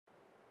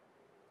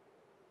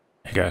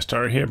Hey guys,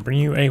 Taro here,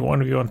 bringing you a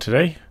 1v1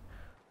 today.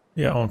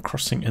 We are on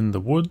Crossing in the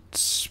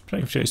Woods.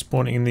 Playing for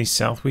spawning in the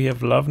south, we have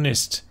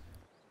Luvnest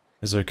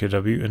as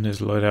OKW, and his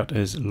loadout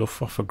is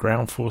Luftwaffe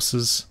Ground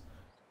Forces,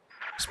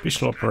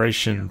 Special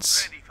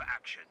Operations,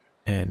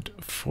 and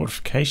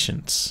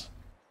Fortifications.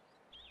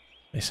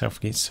 They south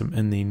against him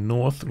in the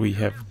north. We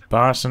have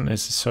Barton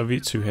as the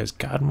Soviets, who has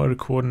guard motor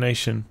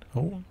coordination.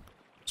 Oh,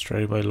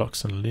 straight away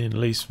locks and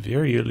lease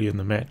very early in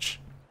the match.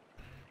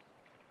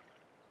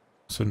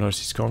 So notice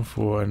he's gone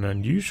for an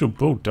unusual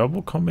build,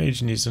 double combat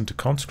engineers into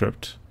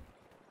conscript.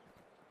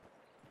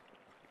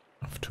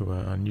 Off to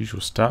an unusual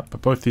start,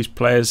 but both these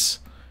players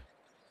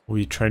will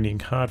be training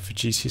hard for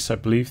GCS. I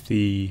believe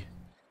the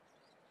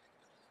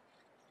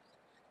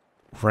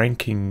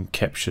ranking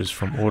captures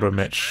from auto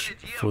match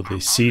for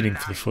the seeding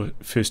for the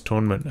first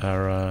tournament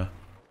are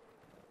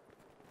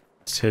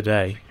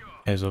today,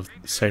 as of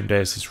the same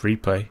day as this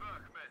replay.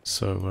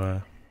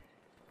 So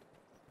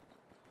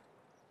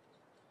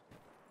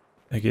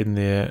again,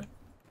 their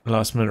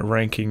last minute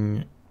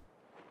ranking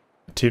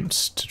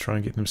attempts to try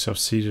and get themselves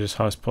seeded as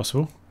high as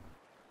possible.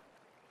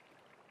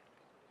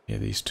 Yeah,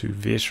 these two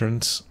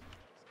veterans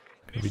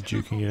going to be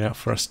duking it out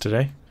for us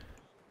today.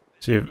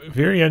 So yeah,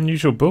 very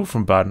unusual build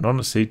from Barton,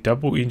 honestly.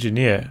 Double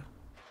engineer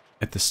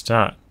at the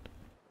start.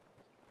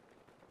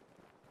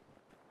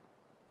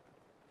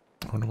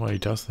 I wonder why he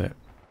does that.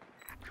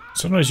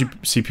 Sometimes you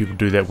see people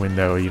do that when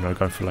they were,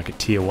 going for like a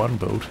tier 1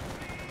 build.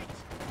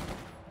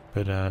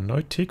 But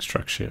no tech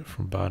structure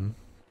from Barton.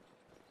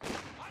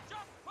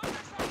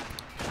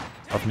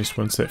 Luvnest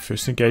wins that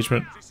first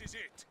engagement.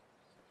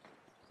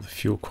 The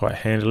fuel quite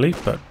handily,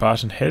 but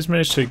Barton has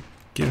managed to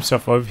get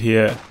himself over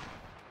here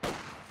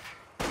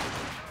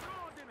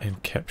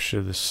and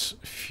capture this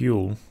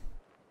fuel.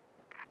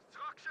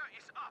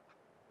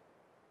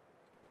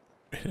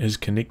 It is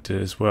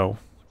connected as well.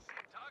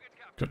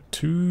 Got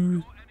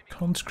two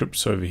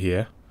conscripts over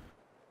here.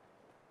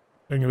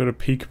 Doing a bit of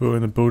peekaboo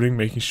in the building,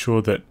 making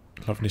sure that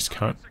Luvnest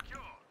can't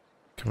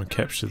come and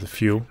capture the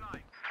fuel.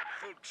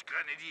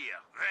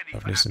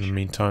 Luvnest in the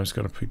meantime is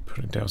going to be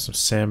putting down some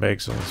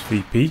sandbags on his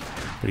VP,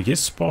 but he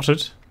gets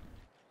spotted.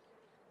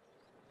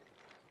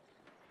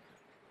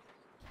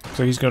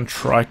 So he's going to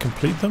try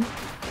complete them?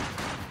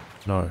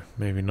 No,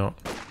 maybe not.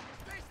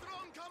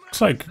 Looks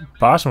like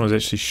Barton was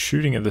actually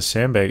shooting at the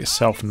sandbag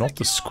itself, not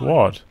the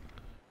squad.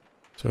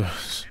 So the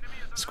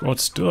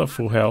squad's still at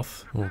full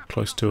health, or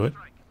close to it.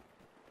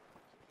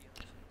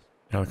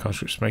 Now the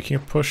conscript's making a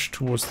push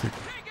towards the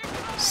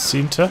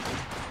center.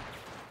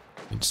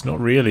 It's not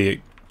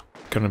really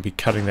going to be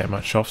cutting that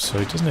much off, so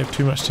he doesn't have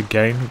too much to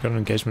gain. We've got an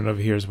engagement over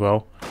here as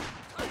well.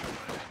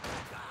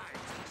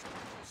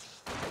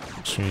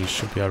 Actually, he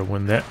should be able to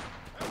win that.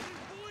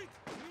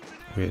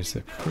 Whereas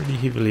they're pretty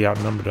heavily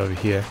outnumbered over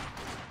here.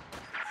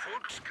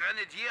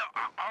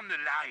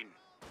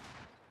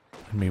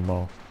 And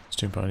meanwhile,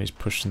 Student Pioneers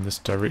pushed in this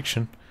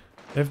direction.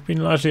 They've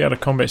been largely out of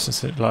combat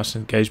since the last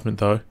engagement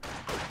though.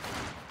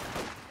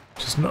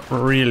 Which is not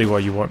really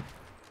what you want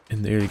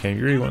in the early game.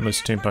 You really want those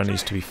Student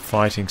Pioneers to be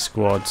fighting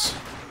squads.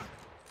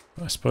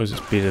 But I suppose it's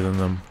better than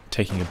them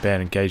taking a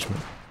bad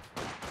engagement.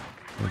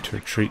 Going to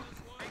retreat.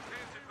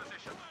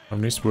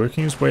 Luvnest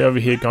working his way over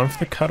here, going for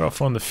the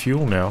cutoff on the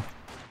fuel now.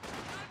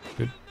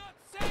 Good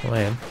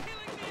plan.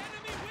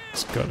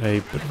 It's got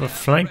a bit of a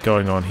flank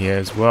going on here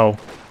as well.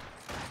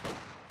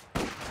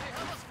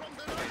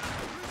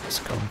 This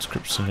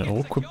conscript's in an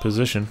awkward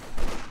position.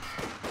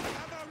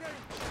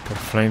 Got a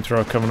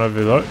flamethrower coming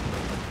over though.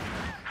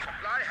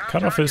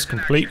 Cutoff is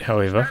complete,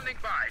 however.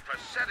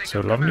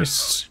 So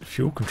Luvnest's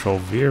fuel control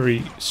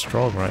very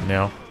strong right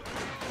now.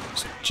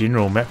 Just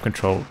general map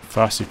control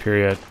far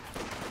superior. So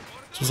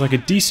it was like a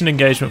decent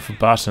engagement for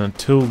Barton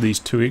until these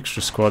two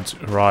extra squads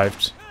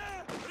arrived.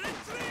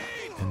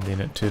 And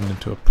then it turned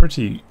into a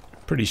pretty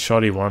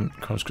shoddy one.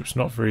 Conscript's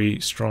not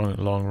very strong at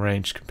long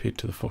range compared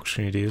to the Fox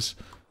Grenadiers.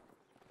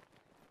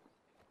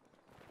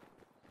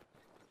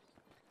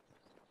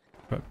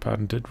 But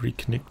Barton did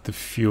reconnect the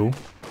fuel.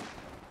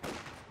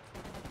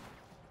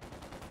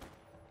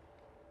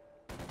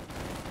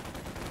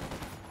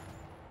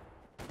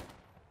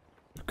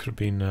 It could have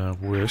been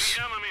worse.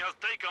 The enemy has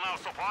taken our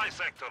supply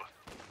sector.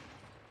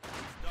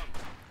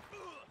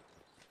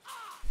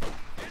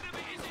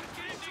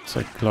 Looks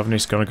like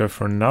Luvnest's going to go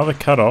for another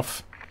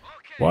cutoff.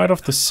 Wide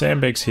off the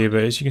sandbags here,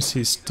 but as you can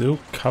see, still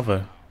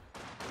cover.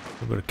 A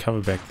little bit of cover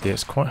back there.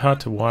 It's quite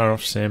hard to wire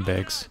off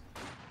sandbags.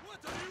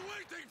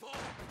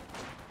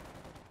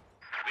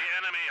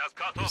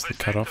 Here's the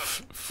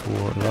cutoff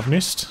for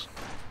Luvnest.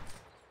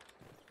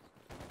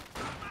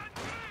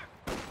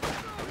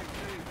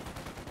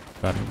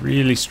 But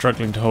really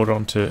struggling to hold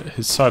on to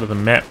his side of the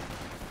map.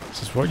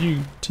 This is what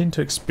you tend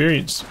to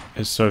experience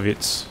as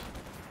Soviets.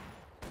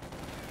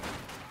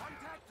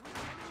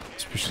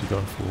 Especially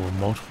going for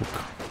multiple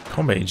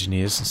combat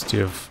engineers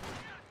instead of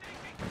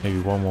maybe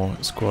one more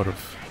squad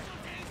of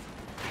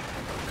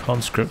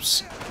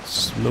conscripts.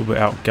 It's a little bit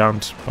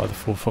outgunned by the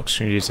 4 Fox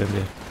Grenadiers and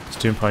the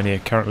Student Pioneer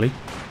currently.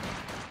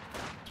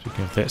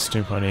 Speaking of that,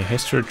 Student Pioneer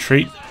has to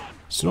retreat.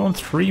 Still on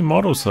 3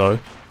 models though.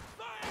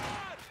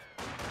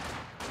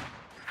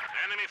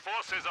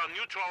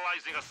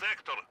 losing a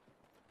sector.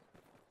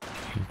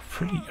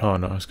 Pretty. Oh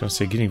no, I was going to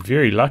say getting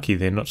very lucky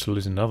there not to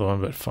lose another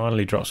one, but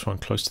finally drops one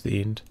close to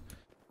the end.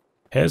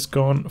 Has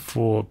gone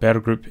for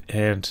battle group,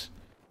 and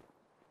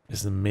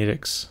is the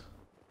medics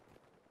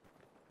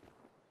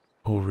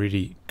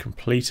already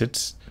completed.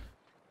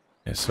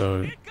 Yeah,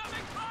 so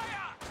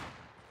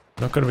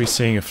not going to be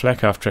seeing a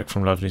flak half track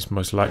from Luvnest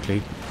most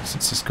likely,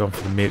 since it's gone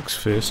for the medics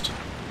first.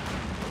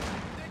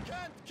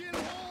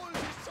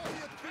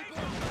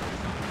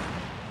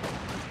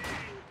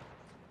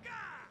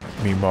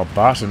 Meanwhile,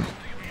 Barton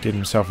getting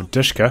himself a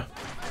Dishka.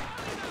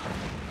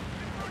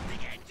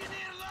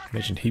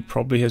 Imagine he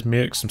probably has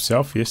medics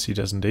himself. Yes, he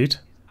does indeed.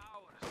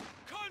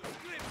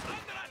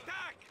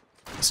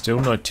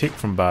 Still no tech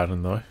from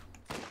Barton though.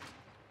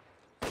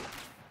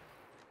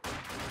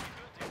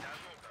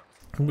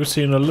 We're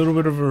seeing a little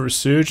bit of a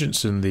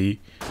resurgence in the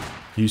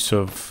use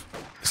of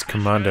this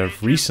commander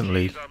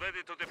recently.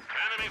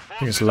 I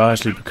think it's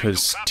largely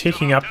because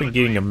teching up and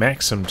getting a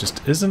Maxim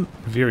just isn't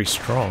very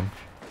strong.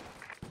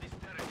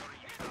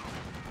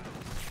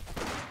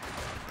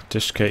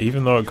 Dishka,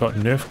 even though it got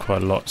nerfed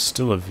quite a lot,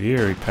 still a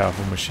very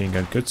powerful machine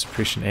gun. Good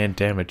suppression and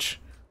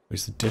damage.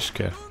 Where's the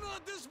Dishka?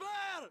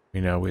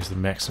 You know, where's the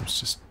Maxim's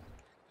just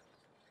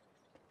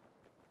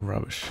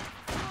rubbish.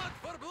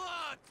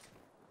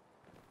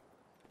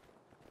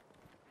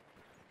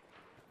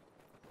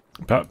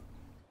 But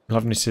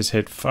Luvnest has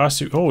had far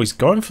too... Oh, he's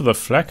going for the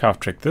flak half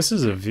track. This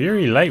is a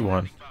very late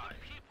one.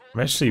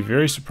 I'm actually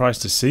very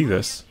surprised to see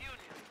this.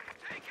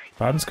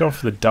 Barton's gone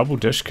for the double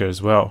Dishka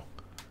as well.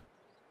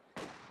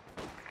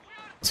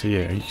 So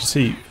yeah, you can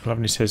see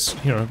Luvnest has,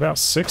 you know, about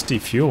 60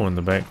 fuel in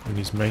the bank when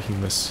he's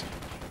making this.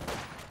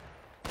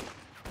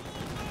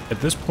 At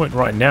this point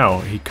right now,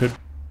 he could,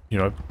 you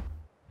know,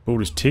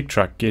 build his tech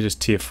truck, get his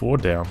tier 4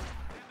 down.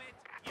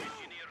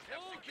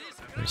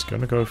 He's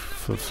going to go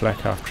for the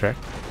flak half track.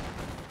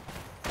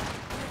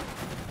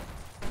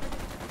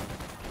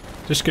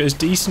 Dishka is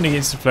decent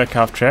against the flak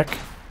half track,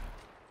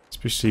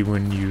 especially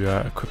when you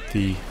equip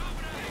the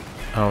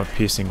armor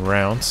piercing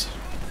rounds.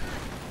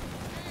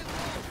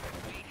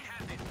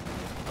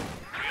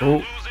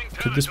 Oh,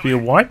 could this be a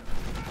wipe?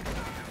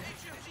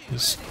 He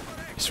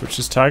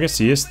switches targets.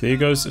 Yes, there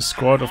goes a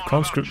squad of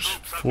conscripts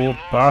for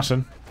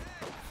Barton.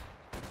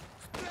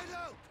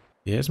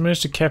 He has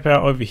managed to cap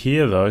out over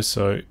here though,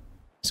 so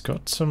he's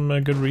got some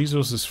good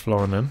resources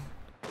flowing in.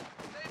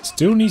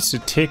 Still needs to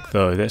tech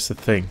though, that's the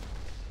thing.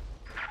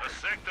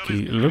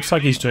 It looks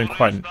like he's doing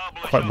quite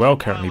well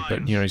currently,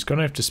 but you know, he's going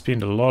to have to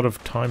spend a lot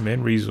of time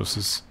and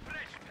resources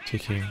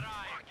teching.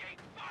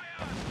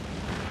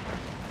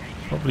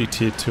 Probably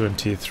tier 2 and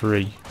tier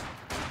 3.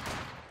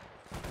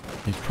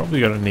 He's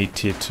probably going to need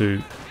tier 2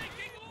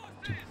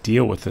 to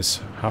deal with this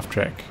half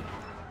track.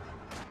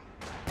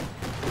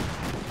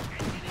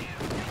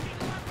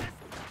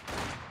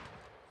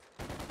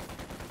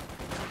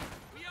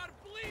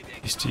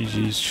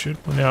 STGs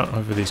should win out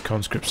over these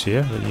conscripts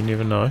here, but you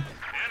never know.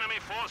 Enemy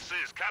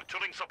forces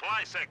capturing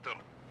supply sector.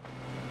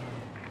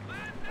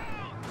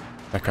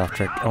 Back half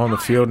track on the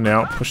field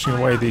now, pushing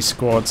away these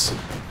squads.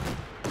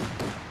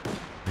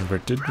 Remember,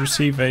 it did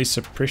receive a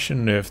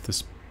suppression nerf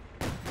this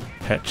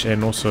patch,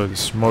 and also the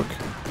smoke.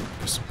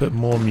 Just a bit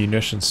more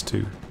munitions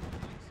to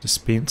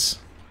dispense.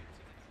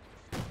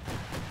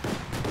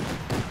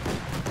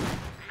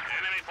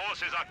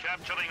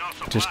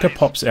 Dishka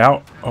pops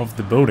out of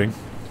the building,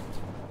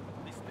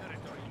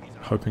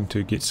 hoping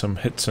to get some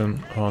hits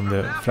in on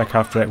the flak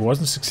half track.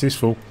 Wasn't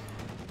successful,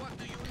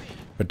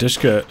 but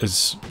Dishka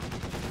is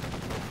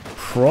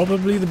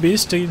probably the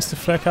best against the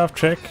flak half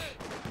track.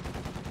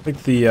 I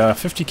think the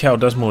 50 cal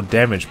does more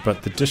damage,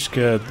 but the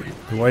Dishka,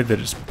 the way that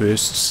its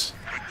bursts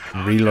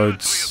and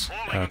reloads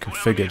are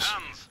configured,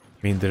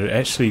 mean that it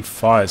actually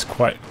fires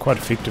quite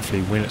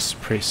effectively when it's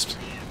suppressed.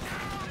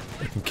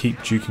 It can keep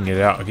duking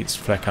it out against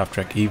flak half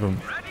track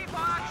even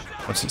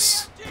once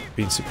it's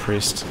been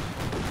suppressed.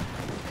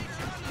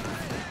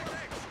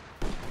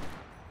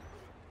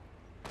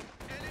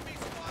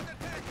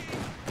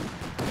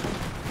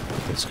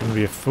 It's going to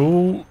be a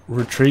full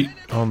retreat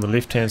on the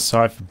left hand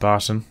side for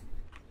Barton.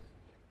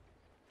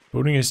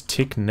 Building his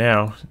tech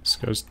now. This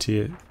goes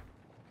tier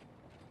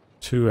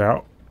 2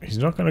 out. He's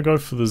not going to go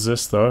for the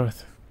Zis though.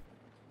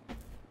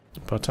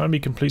 By the time he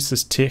completes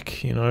this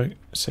tech, you know,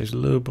 saves a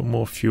little bit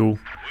more fuel.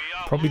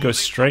 Probably goes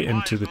straight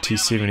into the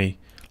T70.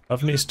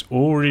 Luvnest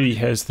already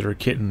has the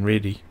Raketten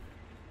ready.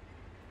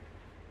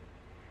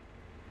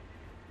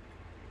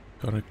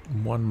 Got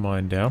one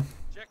mine down.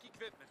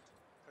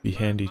 Be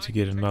handy to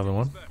get another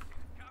one.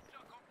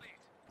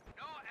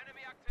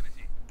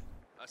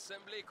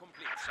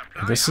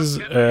 This is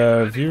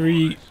a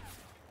very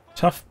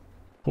tough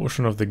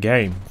portion of the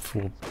game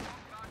for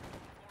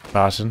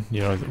Barton.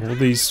 You know, all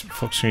these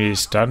Fox units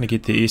are starting to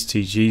get their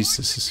STGs.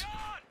 This is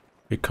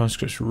where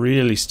conscripts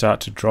really start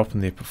to drop in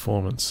their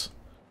performance.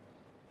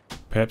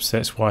 Perhaps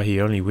that's why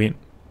he only went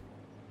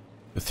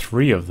for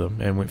 3 of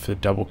them and went for the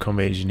double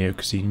combat engineer,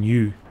 because he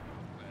knew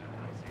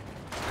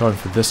going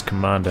for this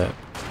commander,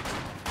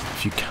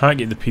 if you can't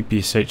get the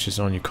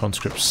PPSHs on your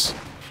conscripts,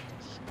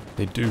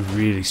 They do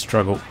really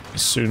struggle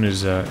as soon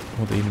as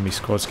all the enemy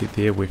squads get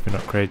their weapon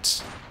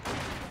upgrades.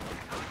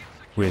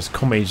 Whereas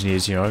combat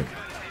engineers, you know,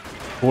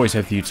 always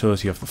have the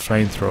utility of the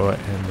flamethrower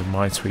and the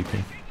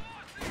minesweeping.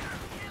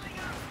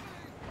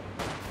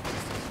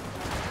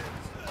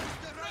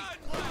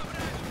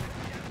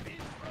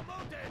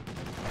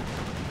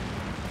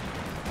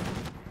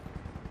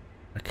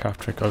 A calf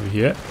track over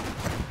here.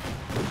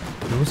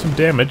 Doing some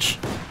damage.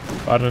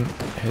 Barton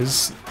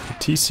has the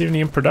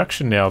T-70 in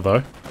production now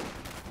though.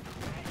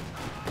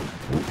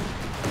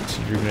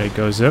 Incendiary grenade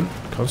goes in.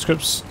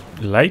 Conscript's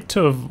late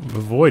to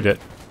avoid it.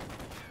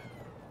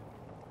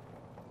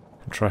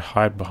 Try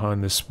hide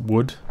behind this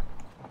wood.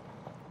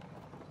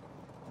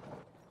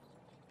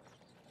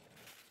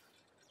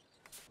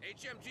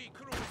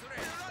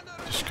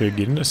 Just go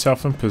getting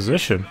itself in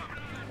position.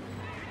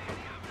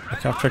 The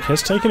calf track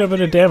has taken a bit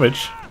of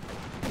damage.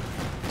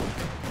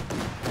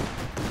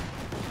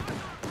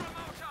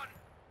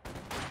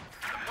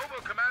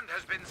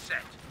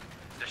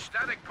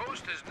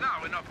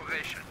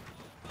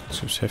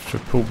 So just have to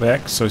pull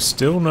back. So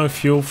still no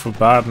fuel for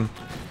Barton.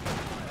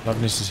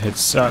 Luvnest has had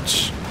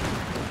such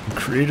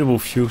incredible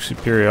fuel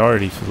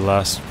superiority for the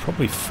last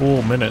probably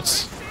 4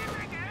 minutes.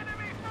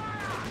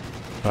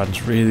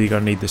 Barton's really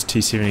going to need this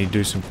T-70 to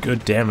do some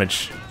good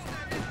damage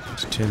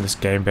to turn this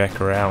game back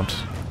around.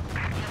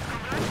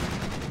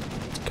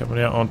 It's coming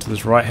out onto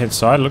this right hand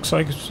side. Looks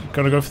like it's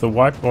going to go for the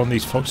wipe on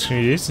these Fox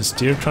Grenadiers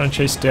instead of trying to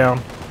chase down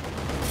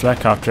Flak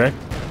Half Track.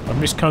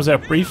 Luvnest comes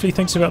out briefly,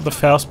 thinks about the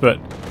Faust, but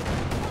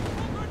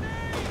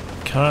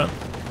can't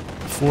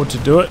afford to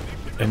do it,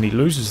 and he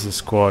loses the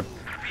squad.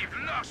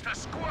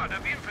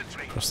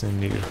 Crossing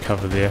the negative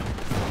cover there.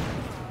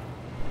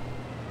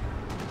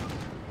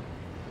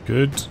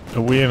 Good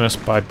awareness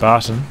by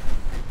Barton.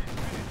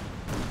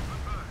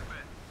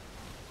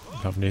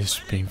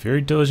 Luvnest being very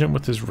diligent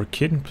with his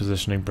Raketen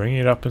positioning, bringing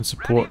it up in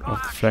support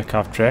of the Flak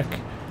Half Track.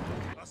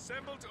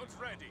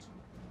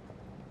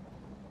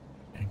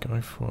 And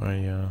going for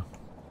a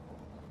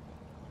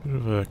bit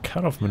of a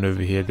cut-off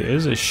maneuver here. There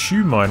is a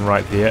shoe mine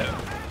right there,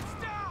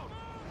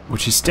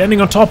 which he's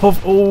standing on top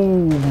of.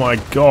 Oh my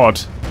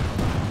god.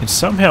 And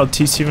somehow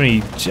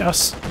T-70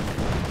 just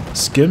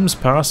skims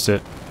past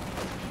it.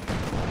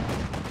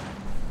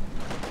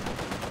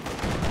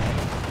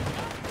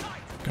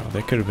 God,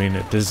 that could have been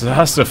a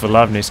disaster for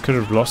Luvnest. Could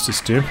have lost his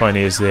stern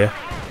pioneers there.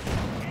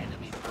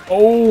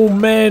 Oh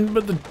man,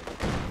 but the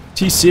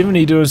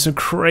T-70 doing some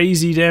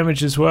crazy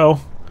damage as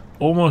well.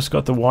 Almost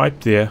got the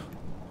wipe there.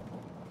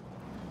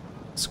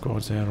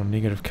 Squad's out on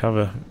negative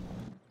cover.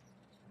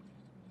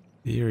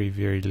 Very,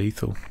 very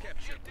lethal.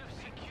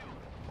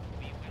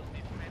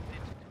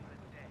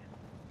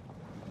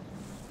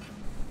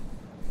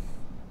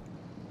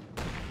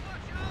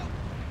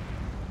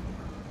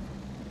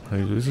 He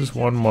loses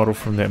one model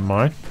from that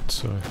mine,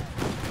 so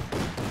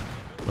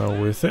well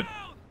worth it.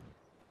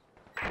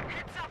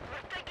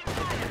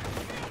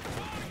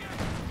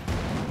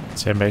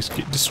 Sandbags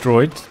get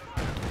destroyed.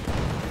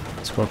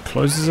 Squad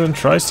closes in,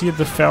 tries to get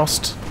the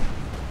Faust.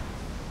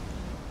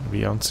 Will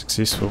be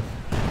unsuccessful.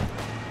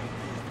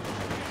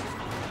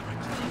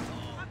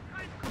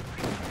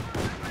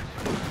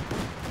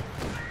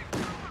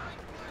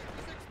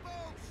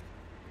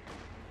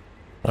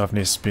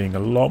 Luvnest being a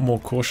lot more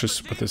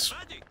cautious with his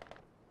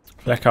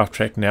Flak Half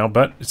Track now,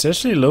 but it's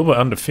actually a little bit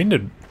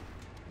undefended.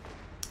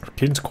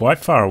 Raketen's quite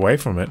far away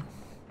from it.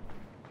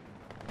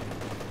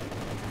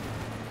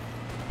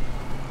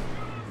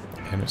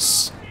 And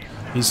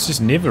he's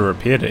just never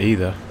repaired it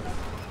either.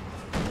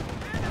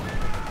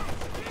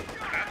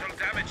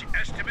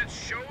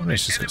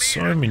 He's just got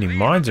so many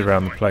mines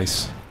around the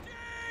place.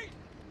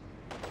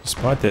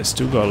 Despite that,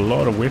 still got a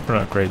lot of weapon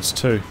upgrades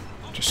too.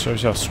 Just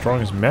shows how strong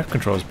his map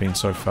control has been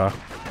so far.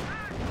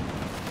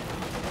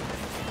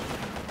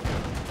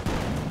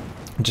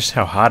 And just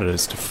how hard it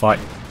is to fight.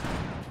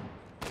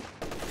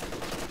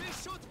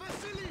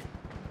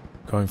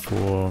 Going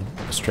for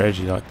a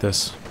strategy like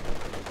this.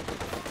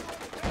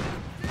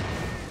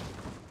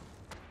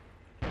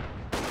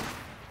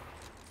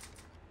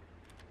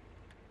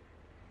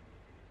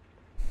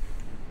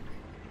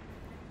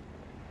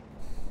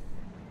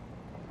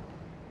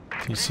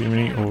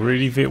 T-70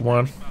 already vet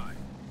 1.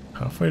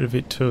 Halfway to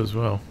vet 2 as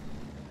well.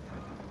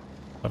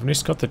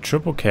 Luvnest got the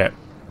triple cap.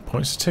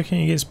 Points are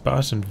ticking against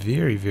Barton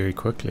very, very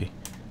quickly.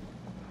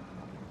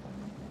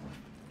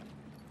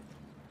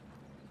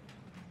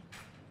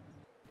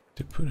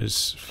 To put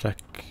his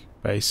flak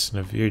base in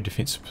a very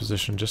defensive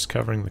position, just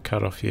covering the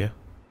cutoff here.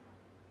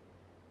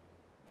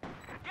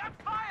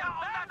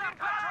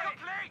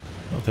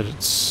 Not that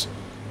it's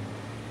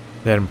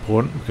that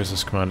important because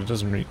this commander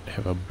doesn't really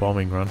have a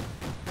bombing run.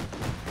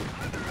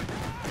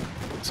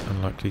 It's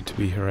unlikely to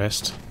be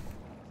harassed.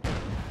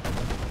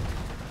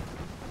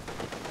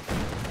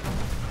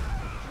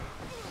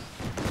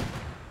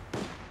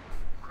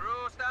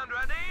 Crew stand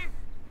ready.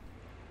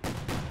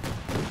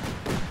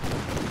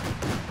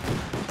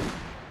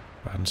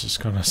 Barton's just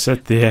gonna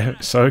sit there,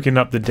 soaking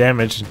up the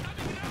damage,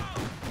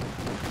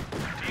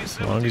 as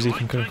long as he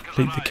can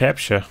complete the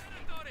capture.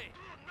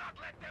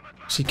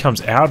 Actually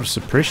comes out of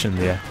suppression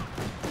there.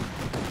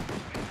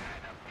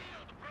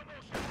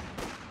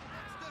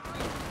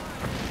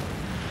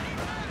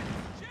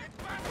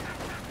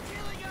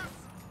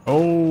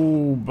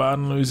 Oh,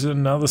 Barton loses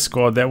another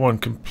squad. That one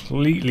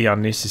completely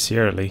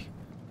unnecessarily.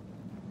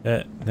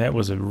 That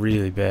was a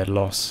really bad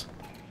loss.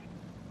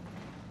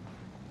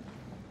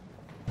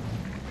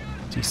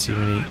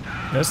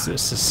 T70. That's the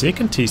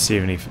second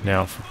T70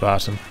 now for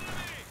Barton.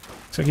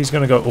 Looks like he's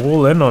going to go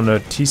all in on a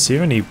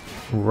T70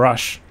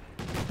 rush.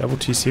 Double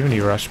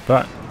T70 rush.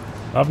 But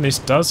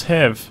Luvnest does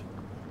have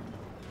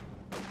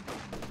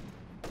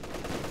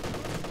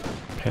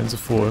Panzer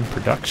IV in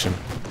production.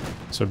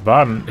 So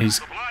Barton, he's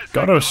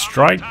got to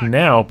strike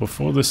now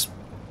before this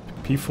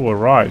P4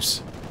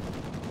 arrives.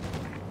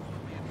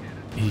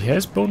 He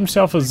has built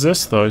himself a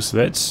Zis though, so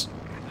that's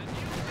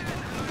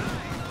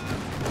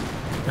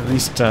at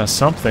least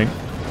something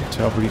to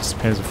help against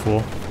the Panzer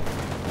IV.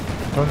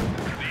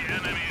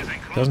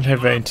 Doesn't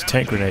have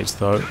anti-tank grenades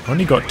though.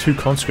 Only got 2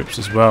 conscripts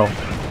as well.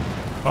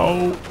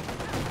 Oh!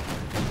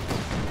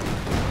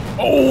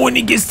 Oh, and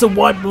he gets the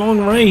wipe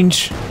long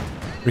range!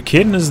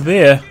 Raketen is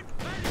there,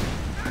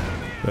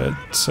 but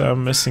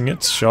missing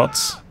its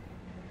shots.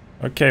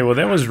 Okay, well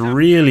that was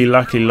really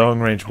lucky long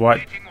range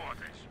wipe.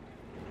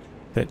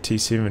 That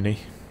T70.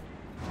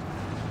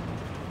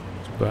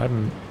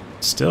 Barton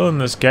still in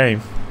this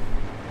game.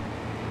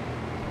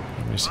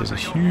 This has a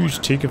huge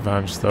tech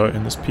advantage though,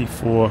 and this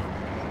P4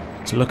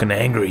 is looking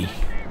angry.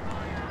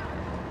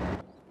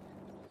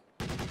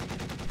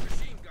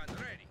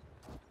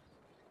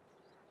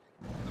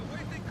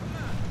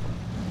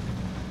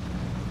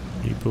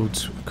 He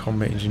builds a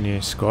combat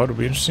engineer squad. It'll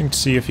be interesting to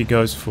see if he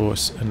goes for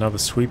another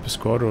sweeper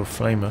squad or a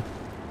flamer.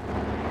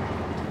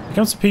 Here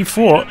comes the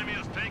P4.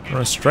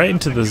 Runs straight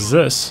into the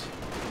Zis.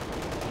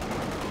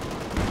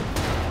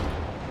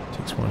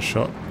 Takes one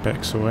shot,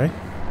 backs away.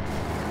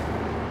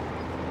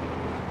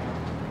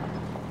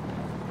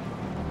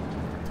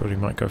 Thought he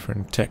might go for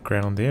an attack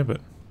ground there,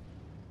 but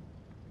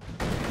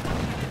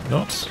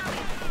not.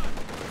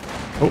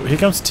 Oh, here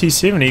comes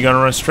T70. Going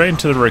to run straight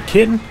into the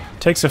Raketen.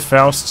 Takes a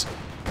Faust.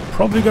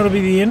 Probably going to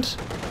be the end.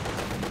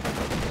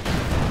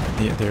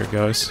 Yeah, there it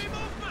goes.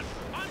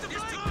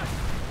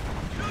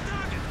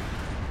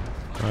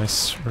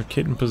 Nice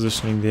Raketen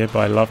positioning there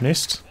by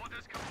Luvnest.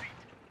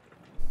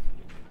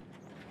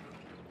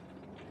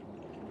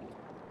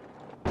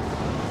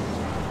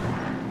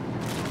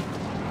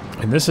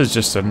 And this is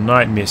just a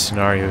nightmare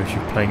scenario if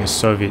you're playing as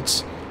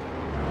Soviets,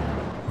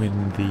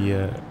 when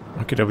the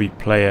OKW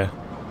player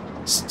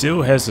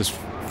still has this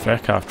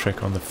flak half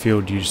track on the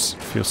field. You just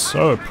feel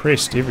so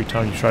oppressed every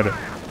time you try to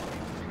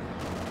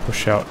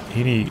push out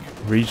any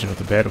region of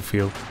the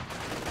battlefield.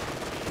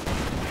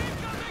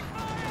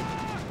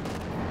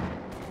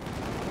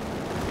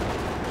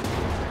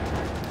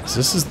 So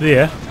this is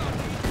there,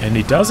 and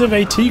he does have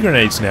AT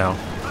grenades now.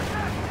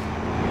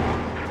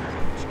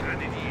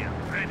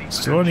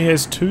 Still only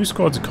has 2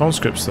 squads of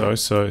conscripts though,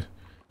 so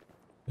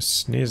this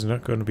snare's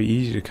not going to be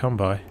easy to come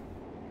by.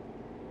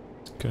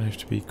 It's going to have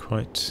to be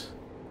quite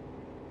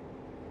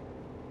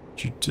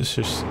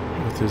judicious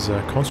with his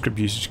conscript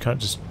usage. You can't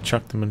just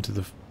chuck them into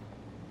the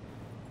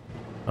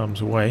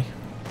arms away.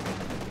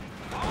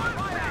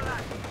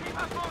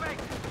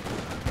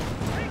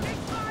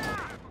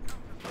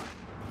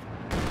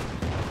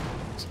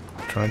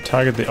 Try and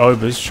target the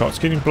Obers. Shots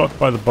getting blocked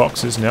by the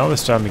boxes. Now they're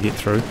starting to get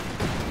through.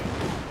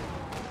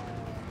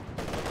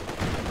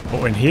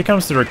 Oh, and here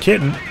comes the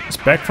Raketen. It's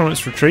back from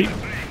its retreat.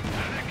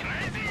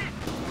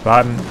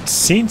 Barton,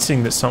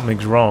 sensing that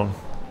something's wrong,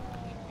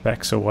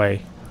 backs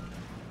away.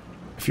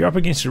 If you're up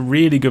against a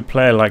really good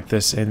player like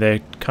this and they're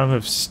kind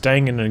of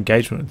staying in an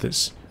engagement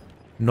that's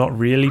not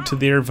really to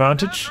their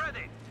advantage,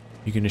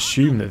 you can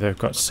assume that they've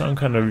got some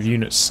kind of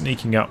unit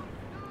sneaking up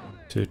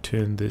to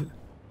turn the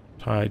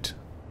tide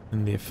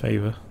in their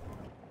favour.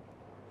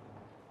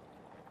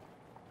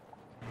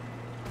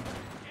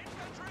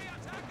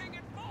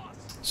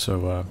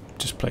 So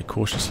just play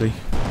cautiously,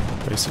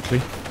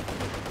 basically.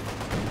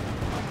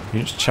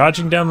 Units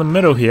charging down the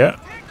middle here.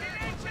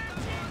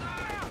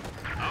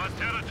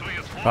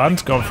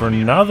 Barton's gone for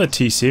another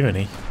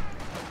T70.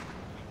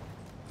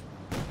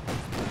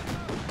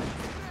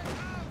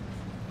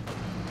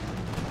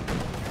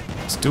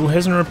 Still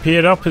hasn't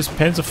repaired up his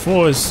Panzer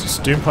IV as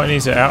Stern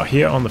Pioneers are out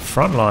here on the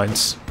front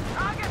lines.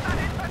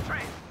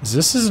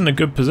 This isn't a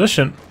good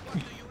position.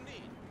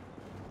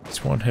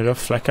 It's one hit off.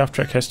 Flak half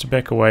track has to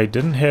back away.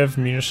 Didn't have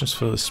munitions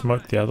for the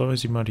smoke there,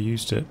 otherwise he might have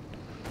used it.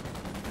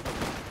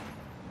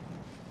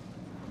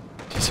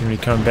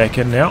 T70 coming back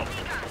in now.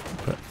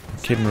 But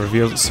Kevin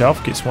reveals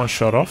itself, gets one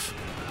shot off.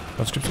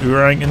 Conscripts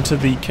Urang into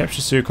the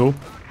capture circle.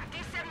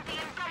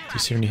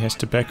 T70 has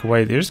to back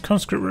away. There's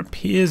conscript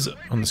repairs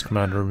on this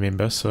commander,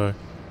 remember, so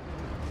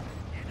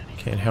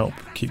can help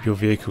keep your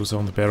vehicles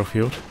on the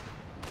battlefield.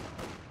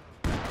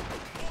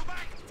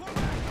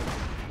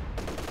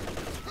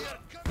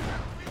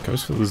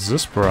 Goes for the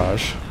Zis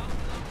barrage.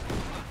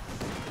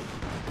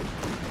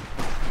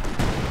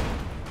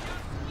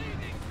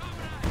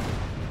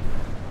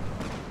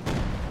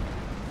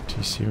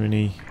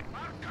 T70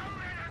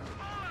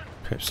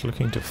 Perhaps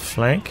looking to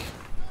flank.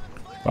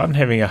 Barton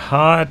having a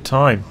hard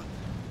time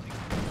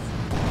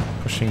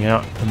pushing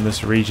out in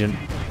this region.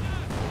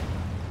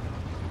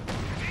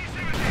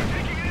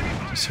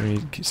 So he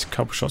gets a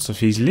couple shots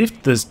off. He's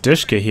left this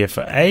Dishka here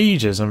for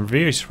ages. I'm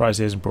very surprised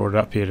he hasn't brought it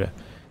up here to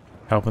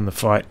help in the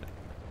fight.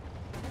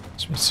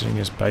 He's been sitting in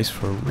his base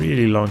for a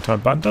really long time.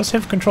 Barton does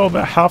have control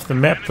about half the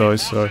map though,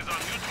 so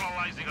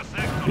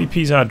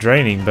VPs are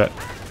draining, but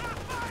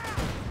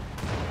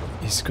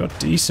he's got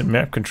decent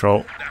map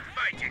control.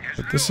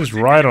 But this is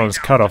right on his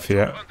cutoff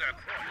here.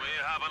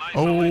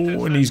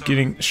 Oh, and he's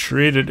getting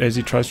shredded as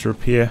he tries to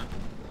repair.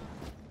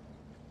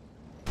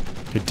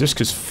 The disc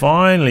is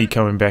finally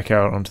coming back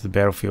out onto the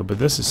battlefield, but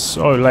this is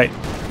so late.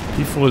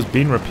 P4 has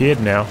been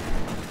repaired now.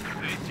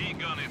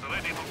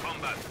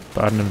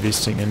 Barton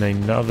investing in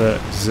another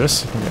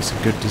Zis. I think that's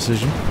a good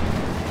decision.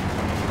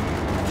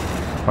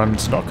 But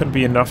it's not going to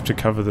be enough to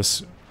cover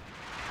this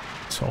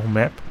whole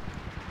map.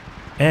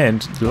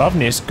 And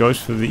Luvnest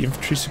goes for the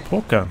infantry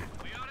support gun.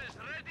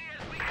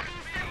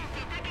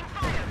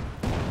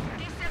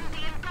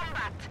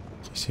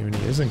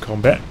 T70 is in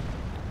combat.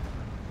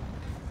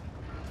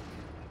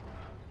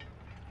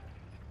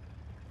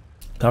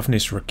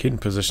 Luvnest's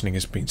Raketin positioning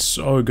has been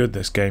so good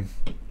this game.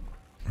 It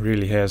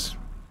really has.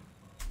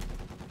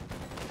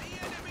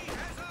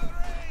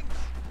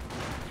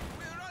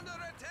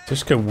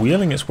 Just go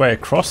wheeling its way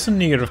across the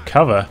negative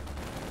cover.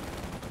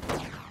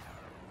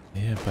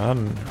 Yeah,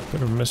 Barton, a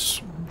bit of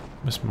miss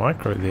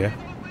micro there.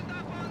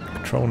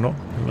 Control not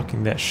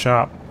looking that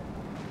sharp.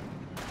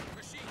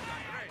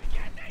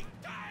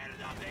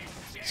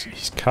 So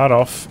he's cut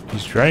off.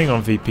 He's draining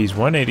on VPs.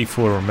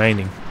 184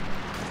 remaining.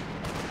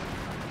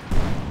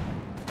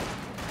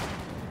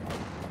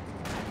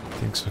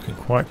 Things looking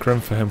quite grim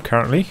for him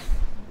currently.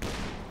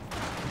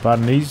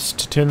 Barton needs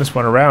to turn this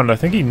one around. I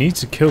think he needs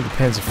to kill the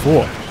Panzer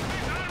IV.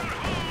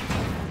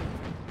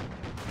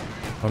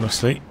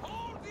 Honestly.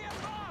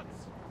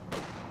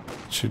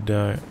 Should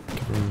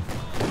give him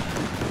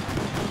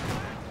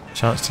a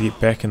chance to get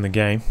back in the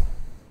game.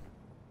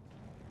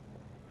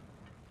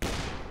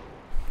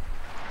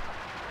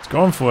 It's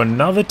gone for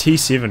another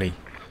T70.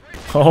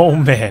 Oh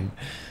man.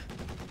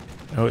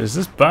 Oh, is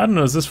this Barton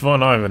or is this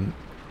Von Ivan?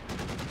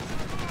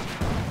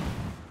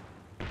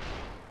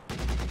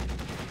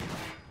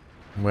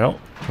 Well,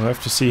 we'll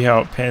have to see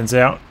how it pans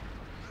out.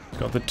 He's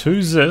got the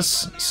 2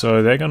 Zis,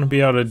 so they're going to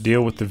be able to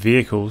deal with the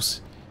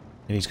vehicles.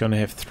 And he's going to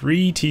have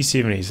 3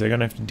 T70s. They're going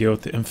to have to deal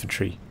with the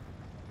infantry.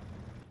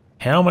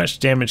 How much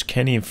damage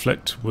can he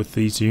inflict with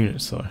these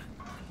units, though?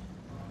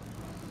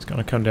 It's going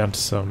to come down to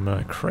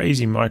some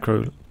crazy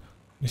micro.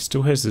 He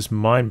still has this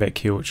mine back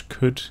here, which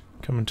could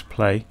come into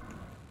play.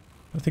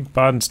 I think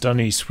Barton's done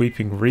any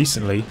sweeping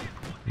recently.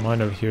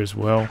 Mine over here as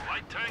well.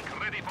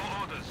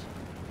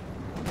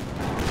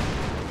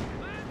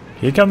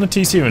 Here come the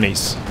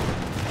T70s.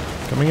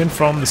 Coming in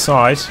from the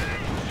side.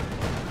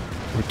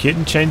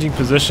 Raketin changing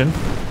position.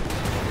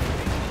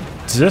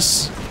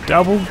 Zis,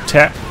 double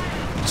tap,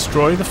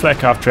 destroy the flak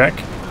half track.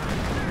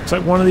 Looks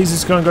like one of these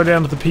is going to go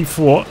down to the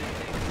P4,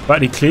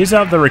 but he clears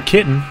out the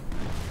Raketin.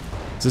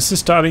 Zis is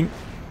starting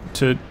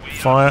to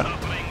fire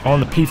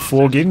on the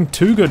P4, getting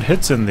 2 good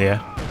hits in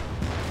there.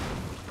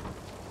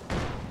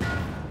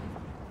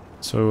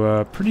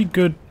 So pretty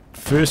good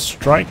first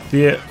strike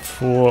there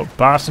for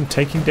Barton,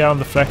 taking down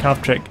the flak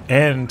half track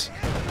and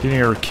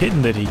getting a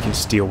Raketin that he can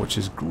steal, which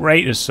is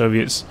great as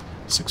Soviets.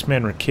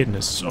 6-man Raketin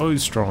is so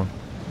strong.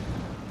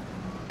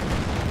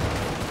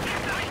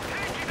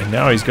 And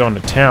now he's going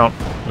to town.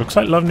 Looks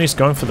like Luvnest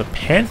going for the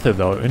Panther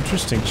though.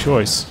 Interesting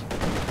choice.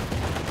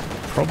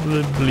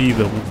 Probably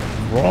the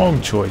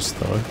wrong choice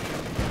though.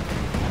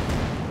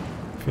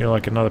 I feel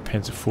like another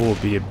Panzer IV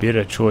would be a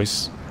better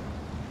choice.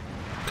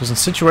 Because in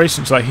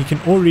situations like he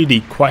can already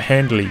quite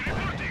handily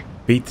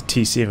beat the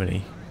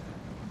T70.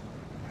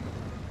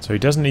 So he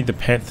doesn't need the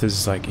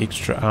Panther's like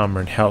extra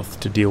armor and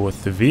health to deal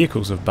with the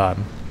vehicles of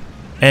Barton.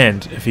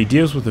 And if he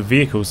deals with the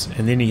vehicles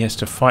and then he has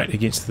to fight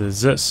against the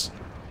Zis,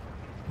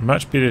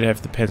 much better to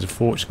have the Panzer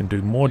IV, which can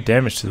do more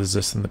damage to the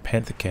Zis than the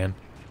Panther can.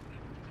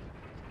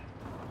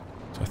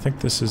 So I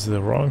think this is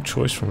the wrong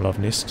choice from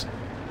Luvnest.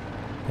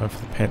 Going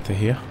for the Panther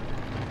here.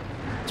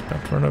 It's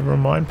about to run over a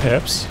mine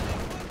perhaps.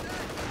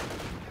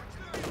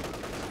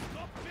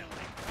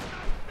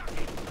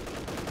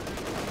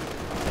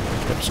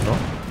 Perhaps not.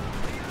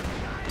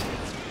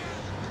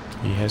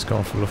 He has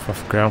gone for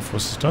Luftwaffe ground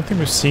forces. Don't think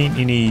we've seen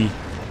any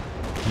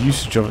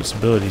usage of its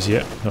abilities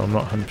yet. No, I'm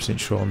not 100%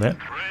 sure on that.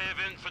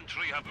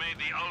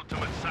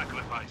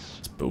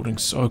 It's building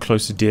so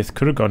close to death.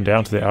 Could have gone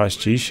down to the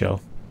ISG shell.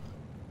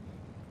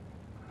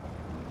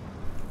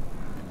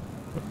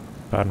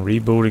 Barton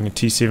rebuilding a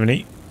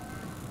T70.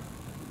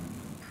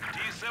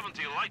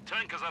 T70 light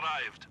tank has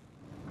arrived.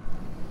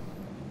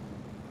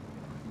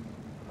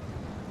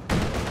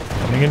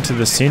 Coming into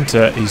the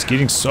center, he's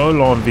getting so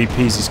low on VPs,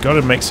 he's got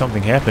to make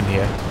something happen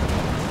here.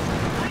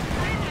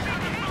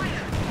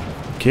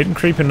 Getting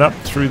creeping up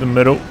through the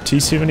middle.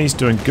 T70's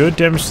doing good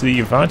damage to the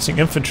advancing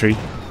infantry.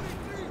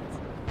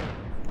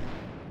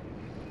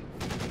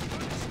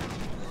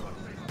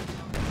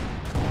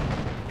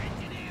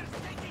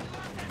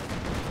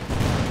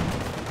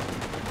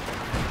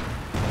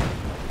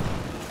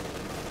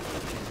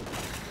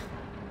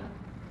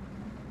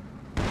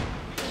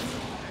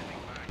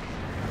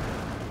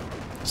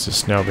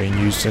 It's now being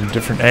used in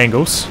different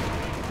angles,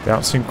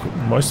 bouncing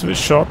most of its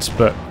shots,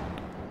 but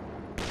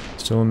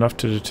still enough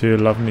to deter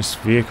Luvnest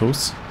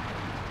vehicles.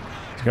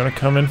 He's going to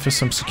come in for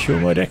some secure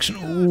mode action.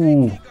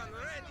 Ooh!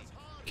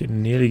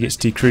 Nearly gets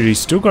decrewed. He's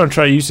still going to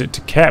try to use it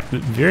to cap,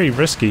 but very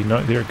risky.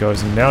 No, there it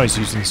goes, and now he's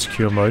using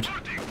secure mode.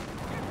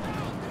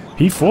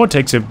 P4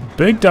 takes a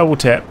big double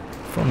tap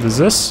from the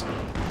Zis,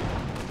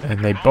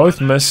 and they both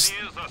miss.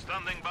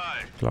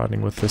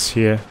 Gliding with this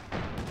here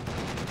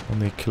on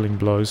their killing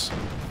blows.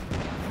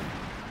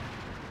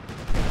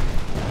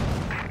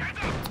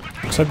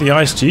 Looks like the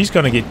ISG is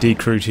going to get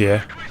decrewed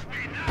here.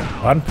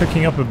 Barton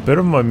picking up a bit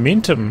of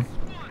momentum.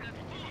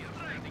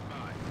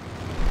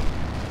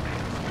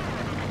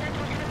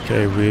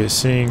 Okay, we're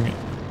seeing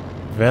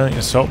Valiant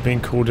Assault being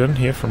called in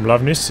here from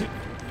Luvnest.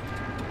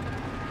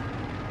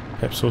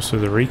 Perhaps also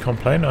the recon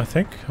plane, I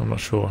think. I'm not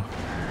sure.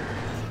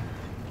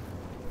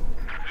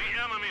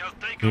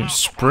 They're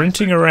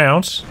sprinting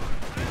around.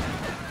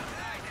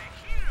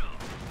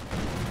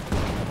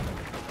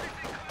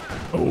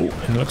 Oh,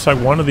 and it looks like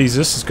one of these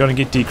is going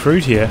to get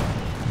decrewed here.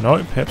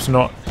 No, perhaps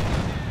not.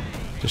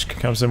 Just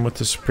comes in with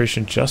the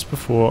suppression just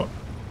before.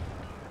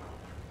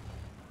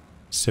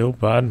 Still,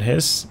 Barton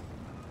has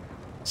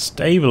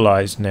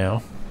stabilized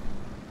now.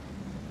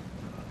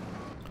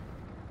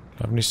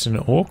 Luvnest in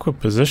an awkward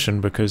position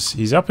because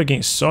he's up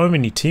against so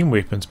many team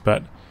weapons,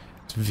 but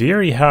it's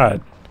very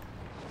hard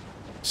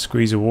to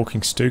squeeze a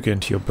walking Stuka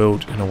into your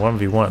build in a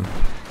 1v1.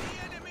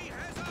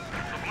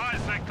 Supply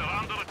sector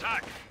under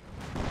attack.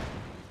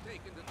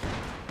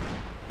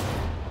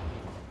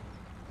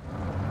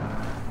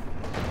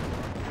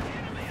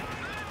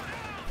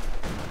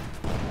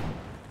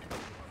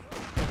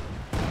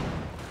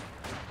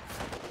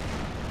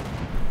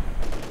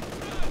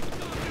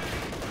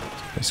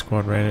 The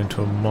squad ran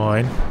into a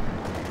mine.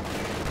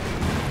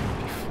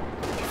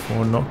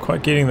 Before not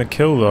quite getting the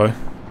kill though.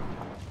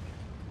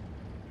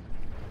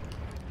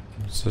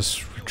 Is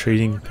this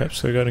retreating?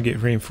 Perhaps they're going to get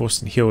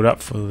reinforced and healed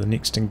up for the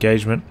next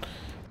engagement.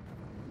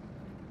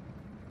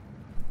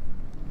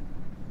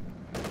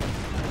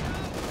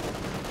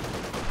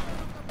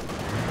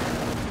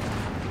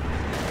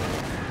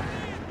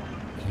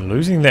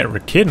 Losing that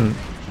Raketen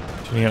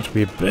turning out to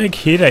be a big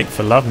headache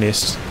for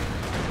Luvnest.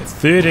 A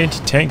third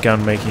anti-tank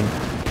gun making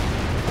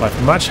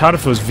life much harder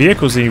for his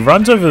vehicles, and he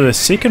runs over the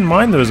second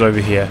mine that was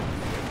over here.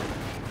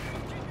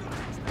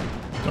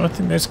 I don't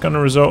think that's going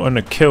to result in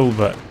a kill,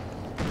 but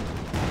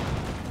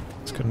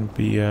it's going to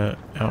be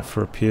out for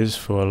repairs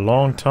for a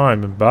long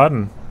time. And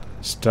Barton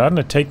starting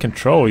to take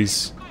control.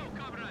 He's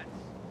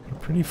a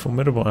pretty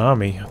formidable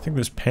army. I think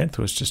this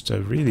Panther was just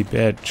a really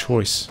bad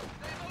choice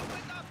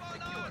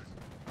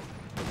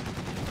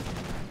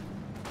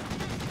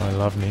by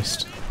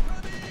Luvnest.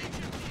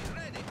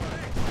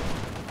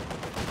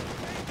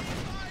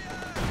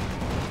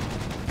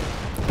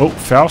 Oh,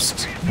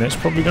 Faust. That's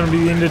probably going to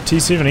be the end of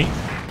T70.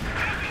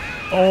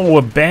 Oh,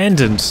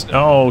 abandoned.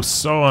 Oh,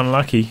 so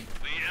unlucky.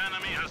 The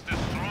enemy has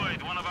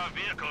destroyed one of our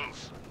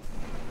vehicles.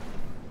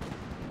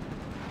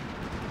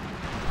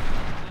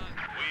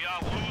 We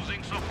are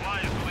losing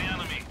supplies to the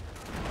enemy.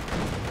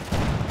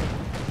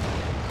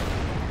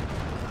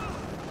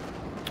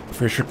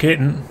 Fresh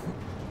Raketen.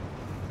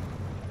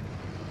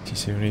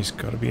 T70's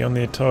got to be on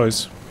their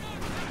toes.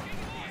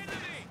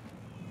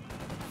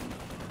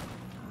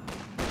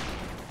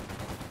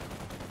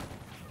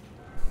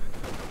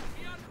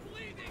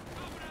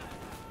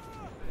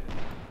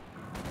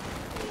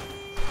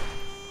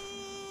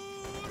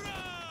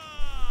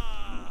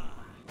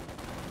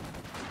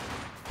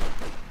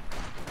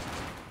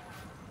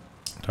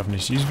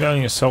 Luvnest used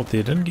Valiant Assault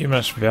there, didn't get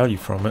much value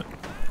from it.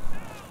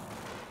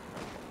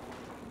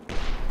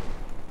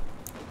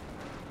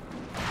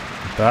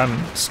 Barton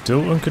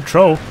still in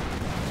control.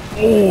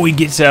 Oh, he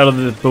gets out of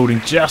the building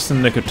just in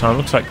the nick of time.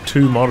 Looks like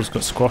two models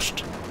got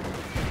squashed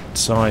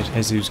inside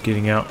as he was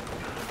getting out.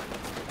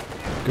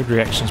 Good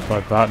reactions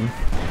by Barton.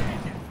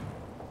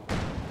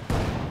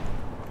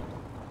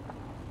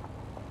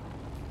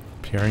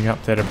 Pairing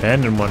up that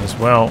abandoned one as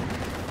well.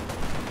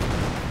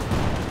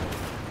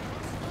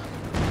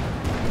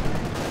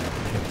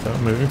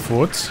 Moving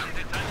forwards.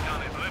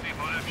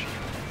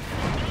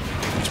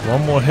 It's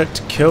one more hit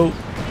to kill.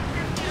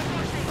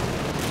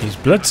 He's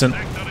blitzing.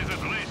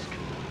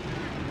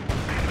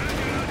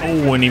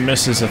 Oh, and he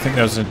misses. I think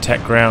that was an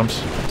attack ground.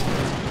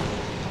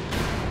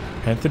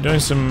 Panther doing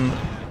some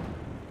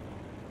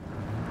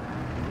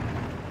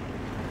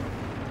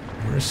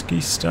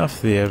risky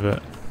stuff there,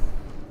 but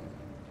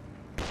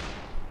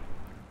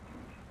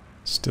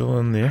still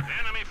in there.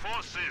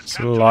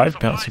 Still alive,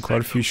 bouncing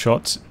quite a few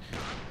shots.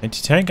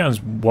 Anti-tank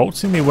guns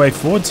waltzing their way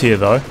forwards here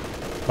though.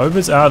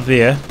 Overs are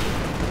there.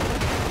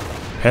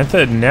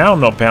 Panther now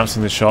not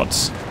bouncing the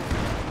shots.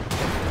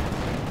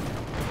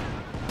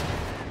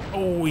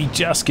 Oh, he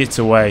just gets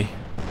away.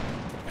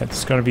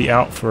 Panther's going to be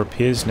out for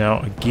repairs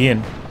now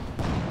again.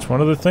 It's one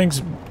of the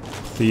things,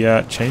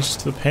 the changes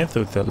to the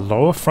Panther with the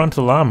lower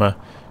frontal armor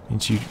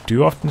means you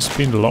do often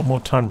spend a lot more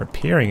time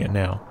repairing it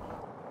now.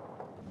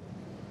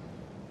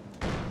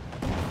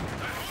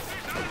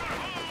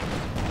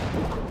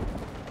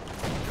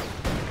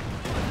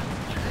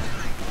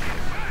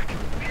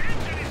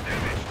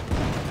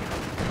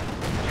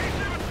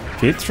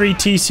 Get 3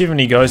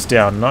 T-70 goes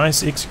down.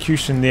 Nice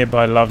execution there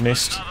by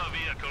Luvnest.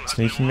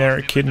 Sneaking there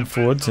at Rakitten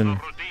forwards and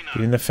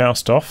getting the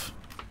Faust off.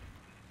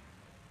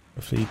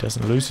 Hopefully he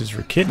doesn't lose his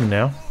Rakitten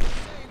now.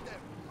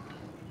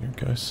 There it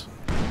goes.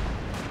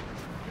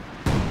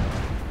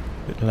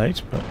 Bit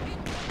late, but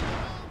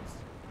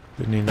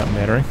didn't end up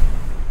mattering.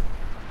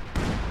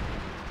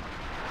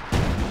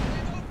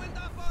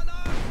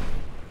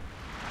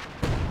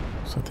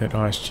 So that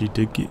ISG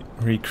did get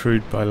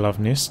recrewed by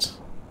Luvnest.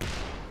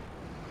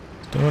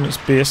 It's doing its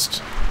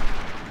best.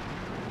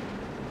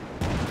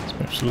 It's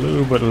perhaps a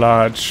little bit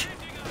large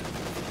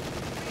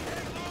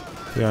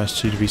for the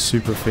ISG to be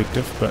super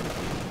effective, but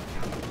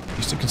at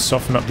least it can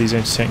soften up these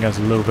anti-tank guns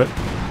a little bit.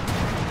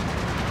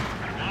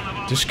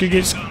 Dishka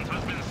gets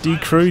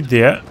decrewed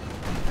there.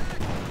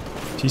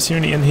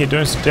 T-70 in here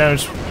doing some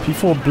damage.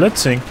 P4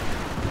 blitzing.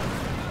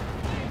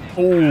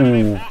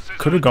 Oh,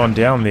 could have gone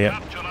down there.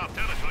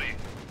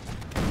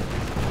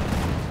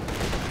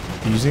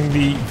 Using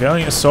the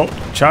Valiant Assault,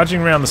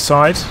 charging around the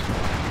side.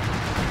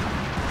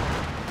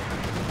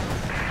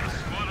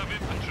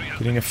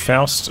 Getting a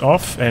Faust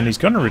off, and he's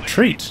going to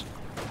retreat.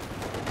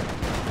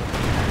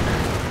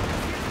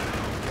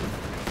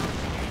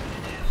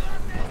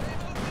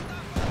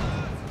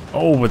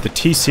 Oh, with the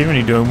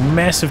T-70 doing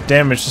massive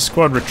damage. The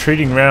squad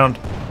retreating around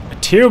a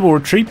terrible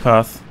retreat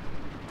path.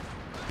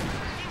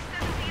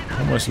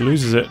 Almost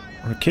loses it.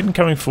 Rakitten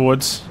coming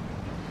forwards.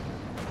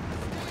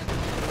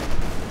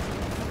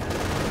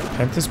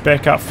 Panther's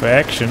back up for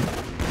action.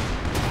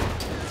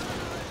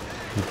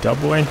 The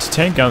double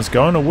anti-tank gun's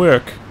going to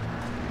work.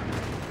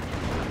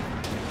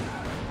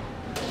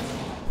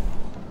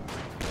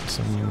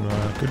 Some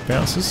good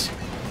bounces.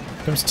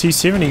 Comes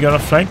T-70 going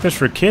to flank this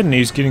Rakitten.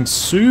 He's getting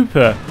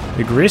super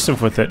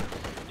aggressive with it.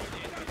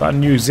 But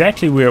knew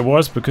exactly where it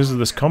was because of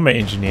this combat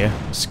engineer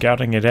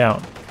scouting it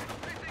out.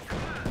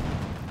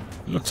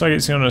 Looks like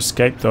it's going to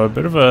escape though. A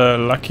bit of a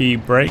lucky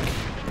break.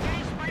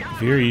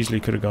 Very easily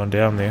could have gone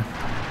down there.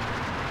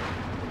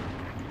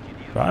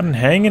 Barton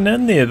hanging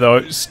in there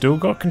though, still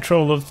got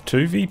control of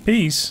 2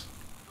 VPs.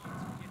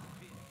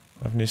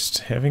 Luvnest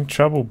having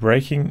trouble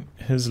breaking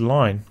his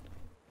line.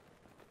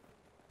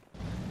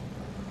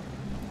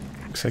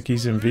 Looks like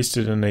he's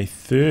invested in a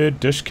 3rd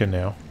Dishka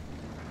now.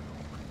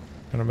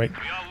 Gonna make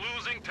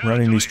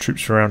running these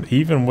troops around,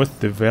 even with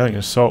the Valiant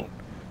Assault,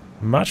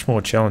 much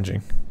more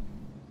challenging.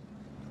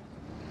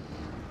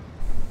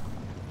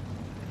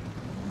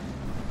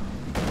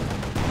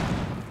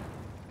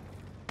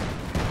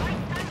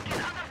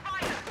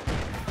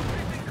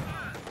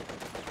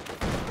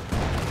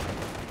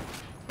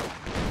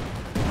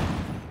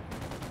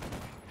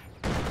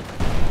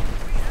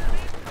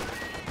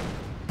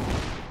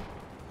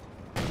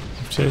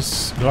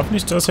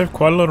 Luvnest does have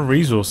quite a lot of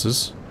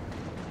resources.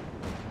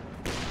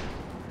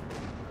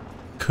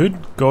 Could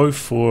go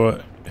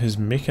for his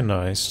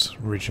mechanized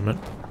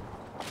regiment.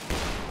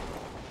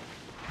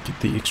 Get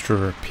the extra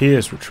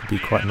repairs, which would be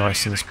quite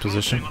nice in this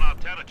position.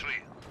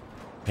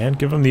 And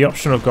give him the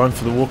option of going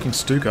for the walking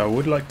Stuka. I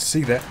would like to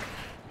see that.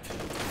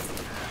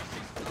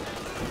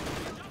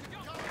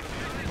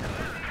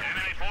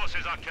 Enemy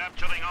forces are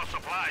capturing our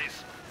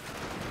supplies.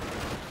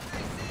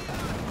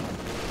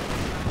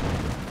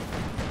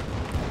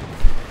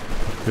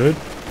 Good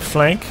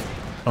flank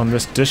on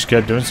this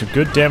Dishka, doing some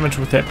good damage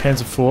with that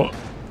Panzer IV.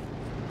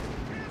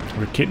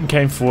 Rakitten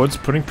came forwards,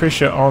 putting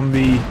pressure on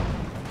the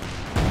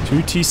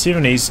 2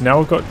 T-70s. Now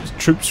we've got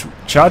troops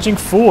charging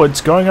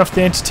forwards, going after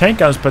the anti-tank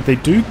guns, but they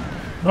do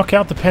knock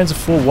out the Panzer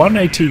IV. 1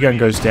 AT gun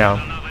goes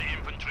down.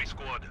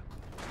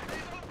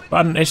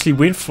 Barton actually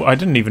went for, I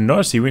didn't even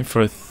notice, he went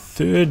for a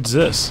 3rd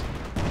Zis.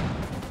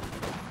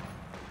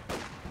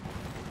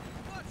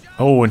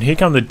 Oh, and here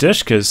come the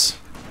Dishkas.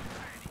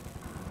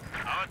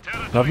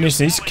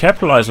 Luvnest needs to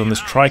capitalize on this.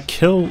 Try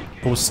kill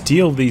or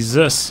steal these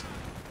Zis.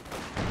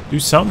 Do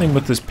something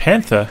with this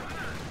Panther.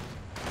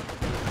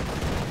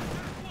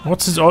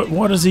 What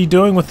is he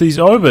doing with these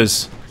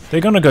Obers? They're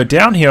gonna go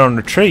down here on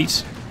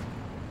retreat.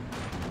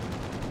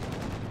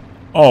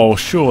 Oh,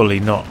 surely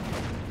not.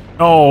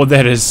 Oh,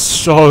 that is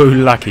so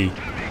lucky.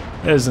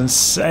 That is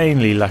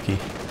insanely lucky.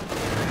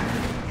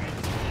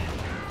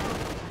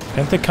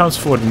 Panther comes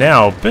forward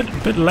now, a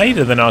bit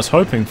later than I was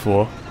hoping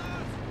for.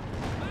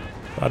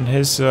 Barton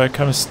has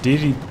kind of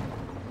steadied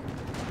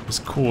his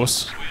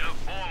course.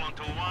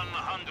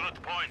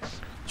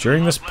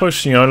 During this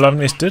push, you know,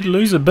 Luvnest did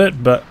lose a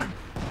bit, but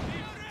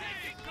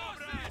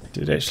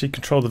did actually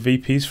control the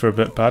VPs for a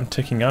bit. Barton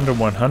ticking under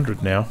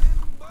 100 now.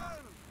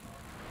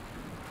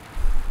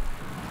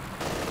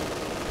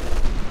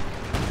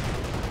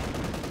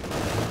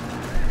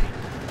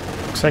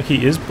 Looks like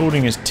he is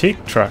building his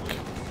tech truck.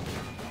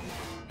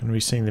 And we're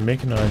seeing the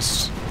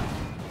mechanized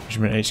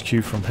regiment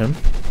HQ from him.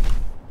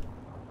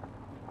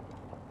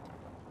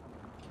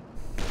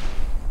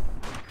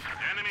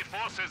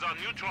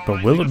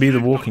 But will it be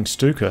the walking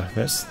Stuka?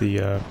 That's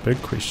the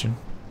big question.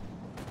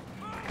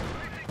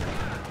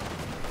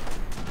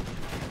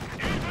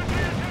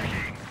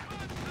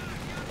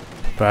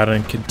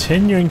 Barton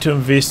continuing to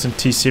invest in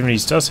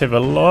T-70s. Does have a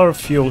lot of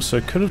fuel, so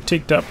could have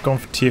ticked up, gone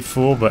for tier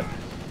 4, but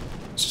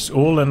just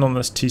all in on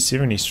this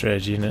T70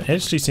 strategy, and it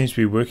actually seems to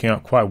be working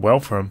out quite well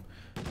for him.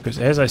 Because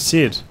as I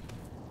said,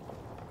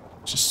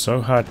 it's just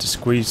so hard to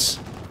squeeze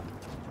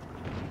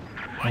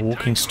a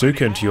walking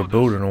Stuka into your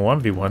build in a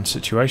 1v1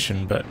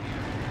 situation, but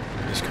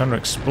he's kind of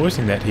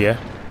exploiting that here.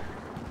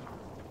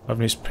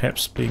 Luvnest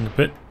perhaps being a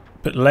bit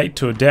late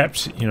to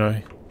adapt, you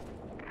know.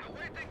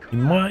 He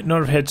might not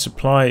have had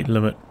supply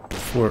limit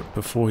for it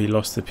before he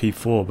lost the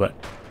P4, but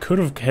could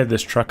have had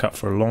this truck up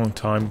for a long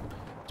time,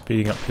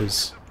 speeding up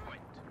his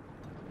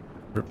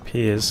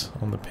repairs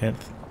on the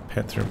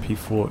Panther and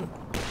P4.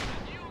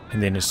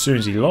 And then as soon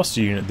as he lost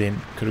a unit,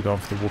 then could have gone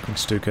for the walking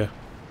Stuka.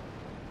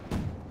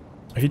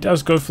 If he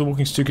does go for the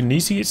walking Stuka,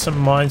 needs to get some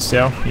mines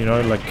down, you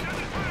know, like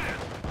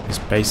his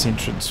base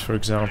entrance, for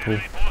example.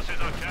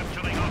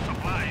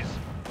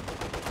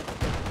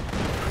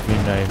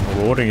 In a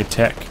marauding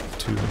attack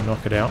to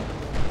knock it out.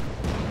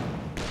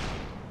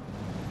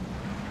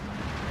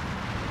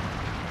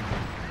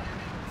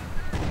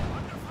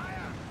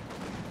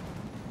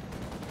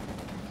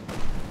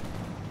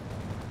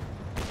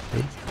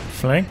 Good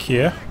flank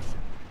here.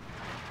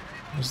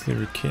 Where's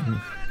the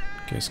kitten?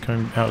 Guess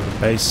coming out of the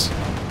base.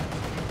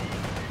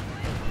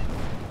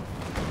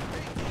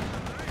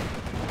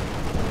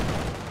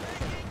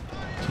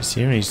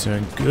 T70's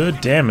doing good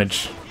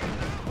damage.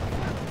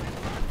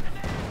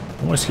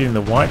 Almost getting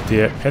the white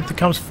there. Panther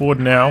comes forward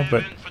now,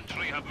 but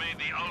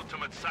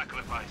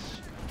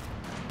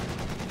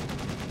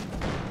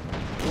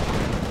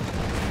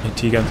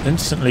AT gun's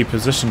instantly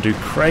positioned to do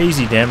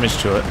crazy damage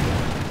to it.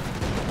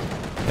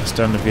 That's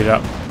done to get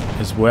up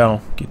as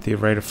well. Get the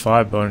rate of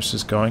fire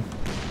bonuses going.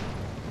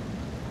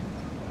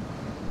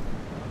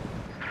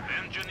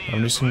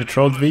 I'm just going to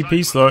control the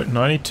VPs though.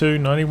 92,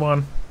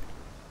 91.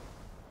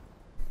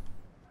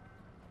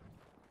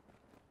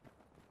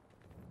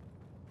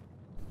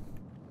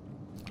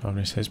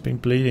 Luvnest has been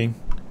bleeding.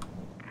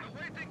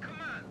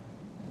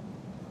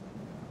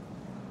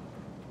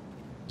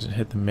 Hasn't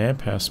had the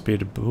manpower spare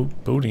to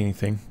build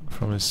anything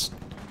from his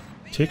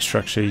tech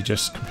structure he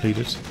just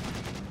completed.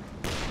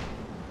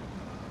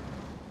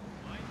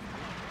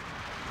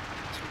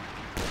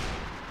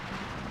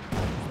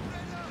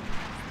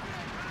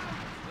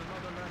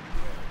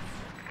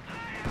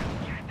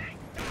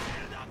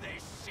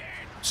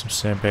 Some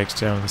sandbags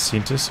down in the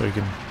center so he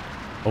can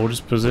hold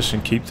his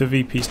position, keep the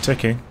VPs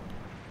ticking.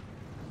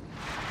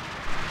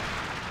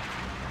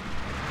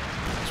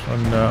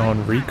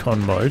 On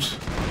recon mode.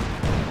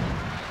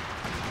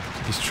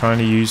 He's trying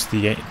to use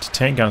the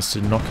anti-tank guns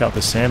to knock out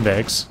the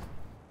sandbags.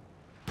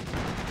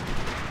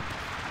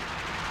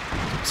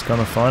 It's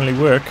gonna finally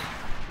work.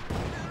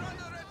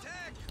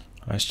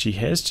 ISG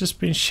has just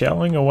been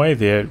shelling away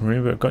there.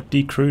 Remember, it got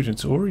decrewed and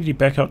it's already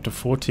back up to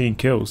 14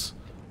 kills.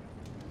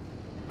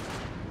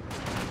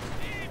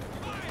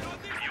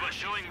 You are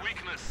showing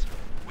weakness.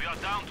 We are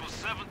down to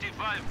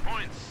 75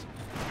 points.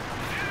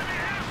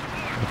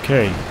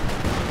 Okay.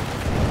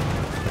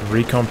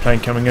 Recon plane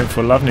coming in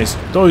for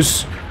Luvnest.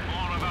 Those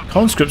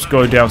conscripts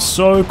go down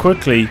so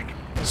quickly.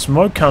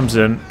 Smoke comes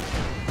in.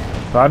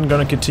 Barton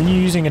going to continue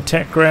using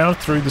attack ground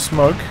through the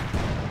smoke.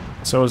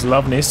 So is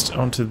Luvnest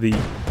onto the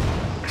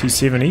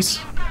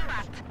T70s.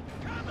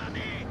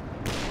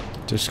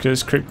 Just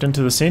goes crept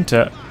into the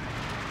center.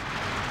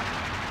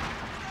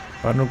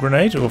 Bundle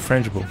grenade or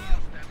frangible?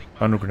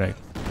 Bundle grenade.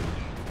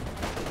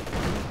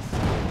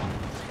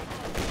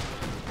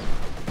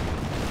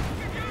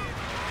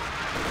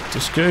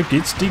 Disco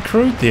gets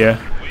decrewed there.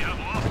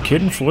 The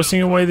kitten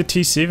forcing away the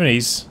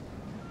T70s.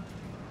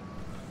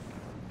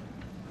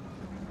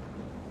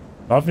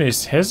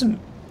 Luvnest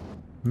hasn't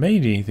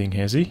made anything,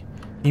 has he?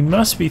 He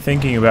must be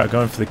thinking about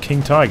going for the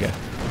King Tiger.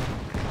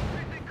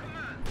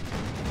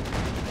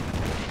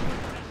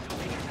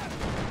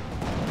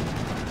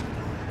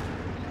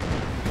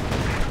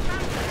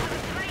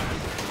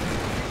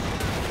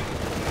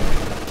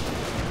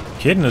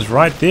 Kitten is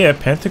right there.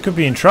 Panther could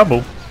be in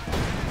trouble.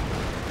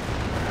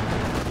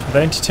 The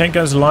anti-tank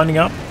guns are lining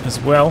up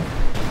as well.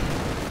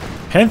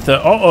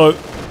 Panther,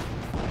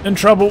 in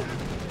trouble.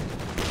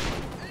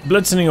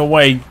 Blitzing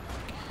away.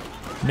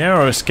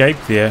 Narrow escape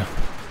there.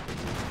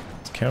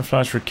 It's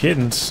camouflage for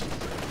kittens.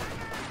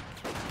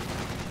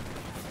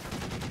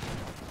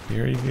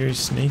 Very, very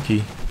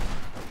sneaky.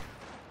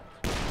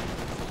 And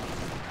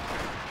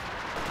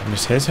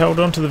this has held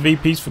on to the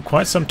VPs for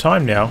quite some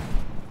time now.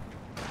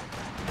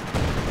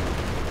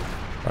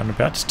 I'm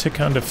about to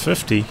tick under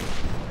 50.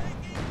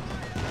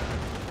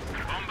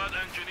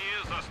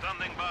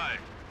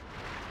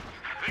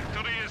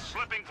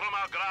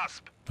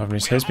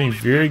 Luvnest has been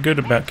very good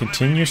about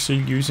continuously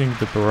using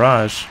the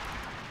barrage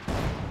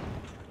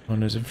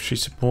on his infantry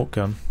support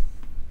gun.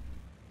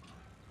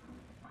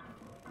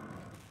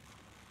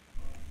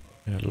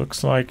 And it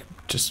looks like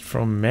just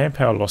from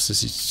manpower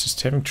losses he's just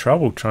having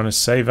trouble trying to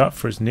save up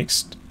for his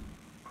next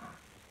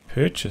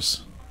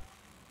purchase.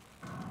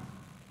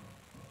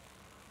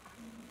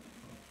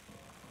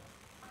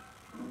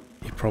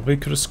 He probably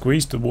could have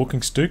squeezed the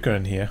walking Stuka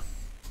in here.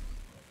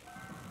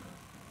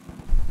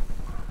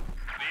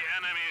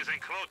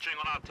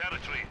 On our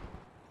territory.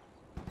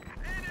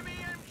 Enemy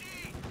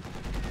MG.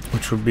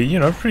 which would be, you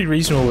know, pretty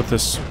reasonable with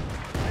this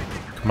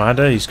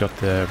commander. He's got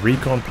the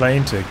recon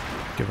plane to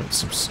give it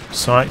some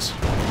sight.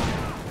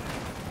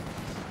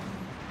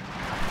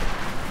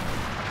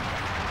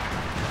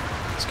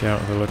 Let's get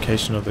out of the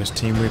location of those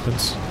team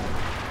weapons.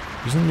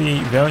 Using the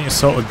Valiant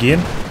Assault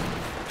again.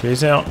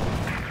 Clears out.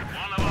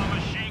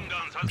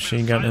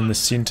 Machine gun in the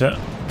center.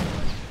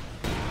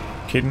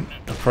 Kitten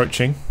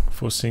approaching,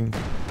 forcing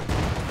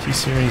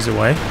T-70s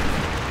away.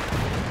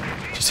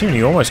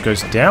 T-70 almost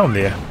goes down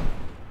there.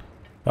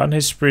 Barton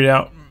has spread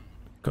out.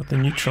 Got the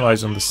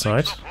neutralize on the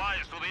side.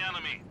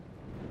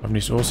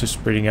 Luvnest also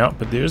spreading out,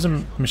 but there is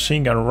a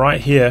machine gun right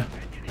here,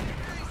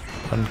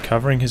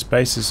 uncovering his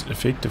bases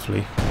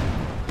effectively.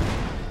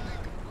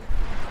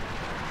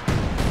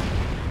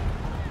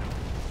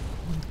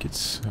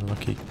 Gets a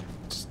lucky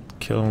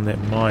kill on that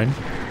mine,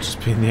 just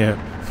been there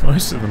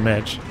most of the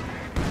match.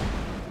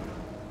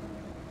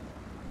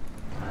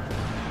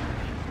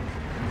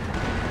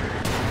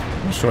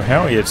 Not sure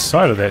how he had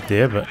sight of that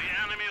there, but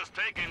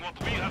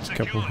just a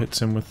couple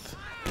hits him with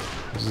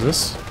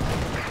this.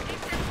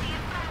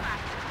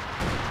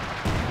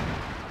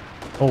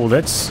 Oh,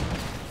 that's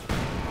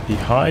the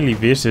highly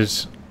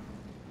vetted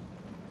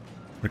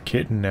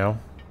Raketen now.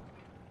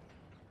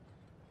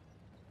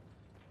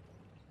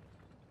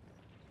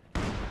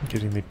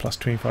 Getting the plus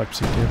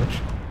 25%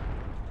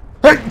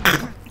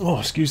 damage. Oh,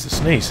 excuse the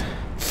sneeze.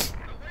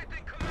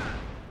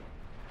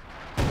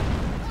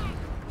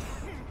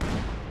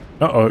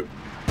 Uh-oh.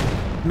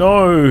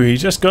 No, he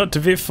just got to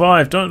Vet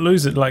 5. Don't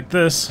lose it like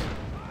this.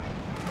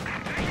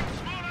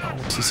 Oh,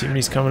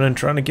 T-70's coming in,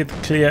 trying to get the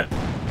clear.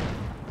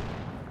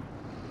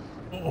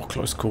 Oh,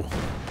 close call.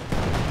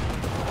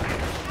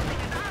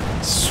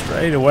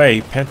 Straight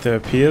away, Panther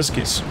appears,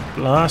 gets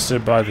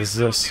blasted by the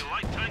Zis.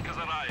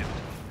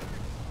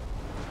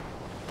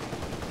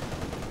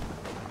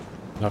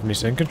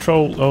 Luvnest in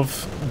control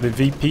of the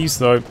VPs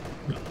though,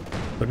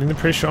 putting the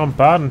pressure on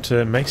Barton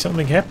to make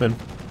something happen.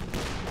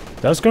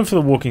 Does go for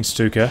the walking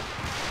Stuka,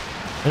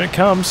 and it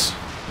comes.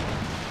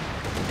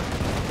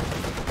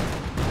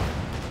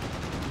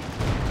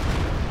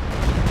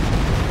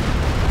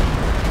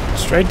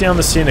 Straight down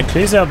the center,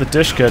 clears out the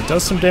Dishka,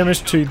 does some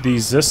damage to the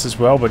Zis as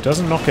well, but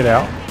doesn't knock it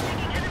out.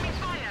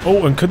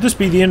 Oh, and could this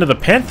be the end of the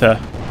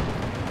Panther?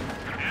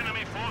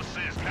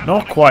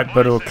 Not quite,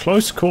 but a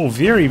close call,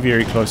 very,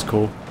 very close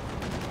call.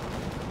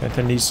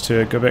 Panther needs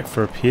to go back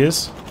for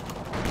repairs.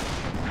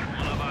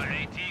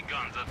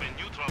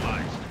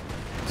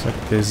 So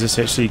there's this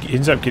actually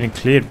ends up getting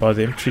cleared by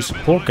the infantry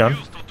support gun.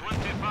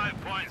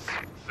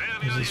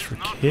 Where's this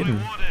Raketen?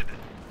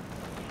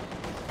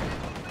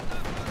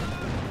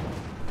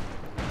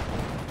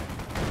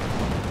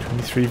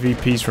 23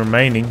 VPs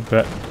remaining,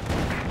 but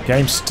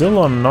game's still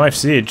on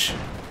knife's edge.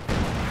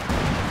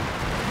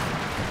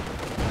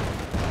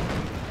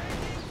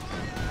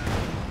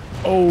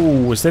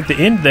 Oh, is that the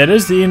end? That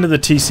is the end of the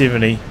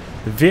T-70.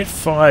 The Vet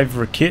 5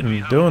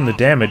 Raketen doing the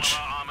damage.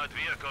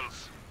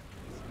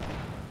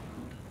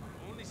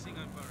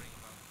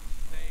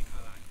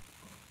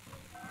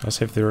 Does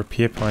have the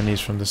repair pioneers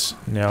from this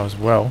now as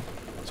well.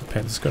 So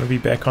Panther's going to be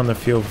back on the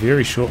field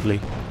very shortly.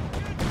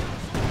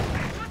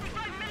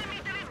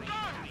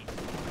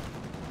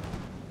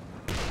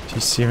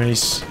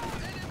 T-70s.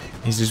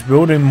 He's just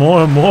building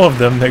more and more of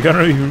them. They're going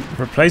to be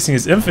replacing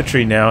his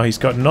infantry now. He's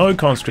got no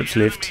conscripts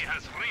left.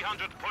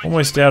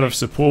 Almost out of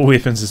support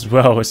weapons as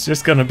well. It's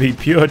just going to be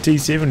pure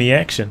T-70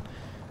 action.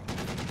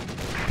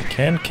 It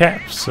can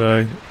cap,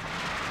 so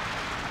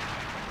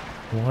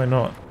why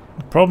not?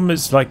 The problem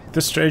is, like,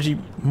 this strategy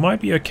might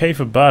be okay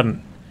for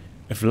Barton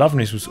if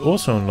Luvnest was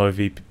also on low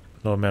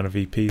amount of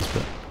VPs,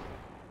 but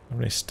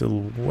Luvnest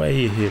still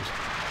way ahead.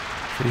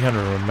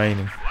 300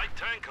 remaining.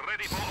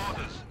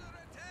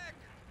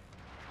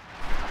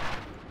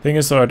 Thing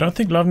is though, I don't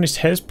think Luvnest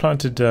has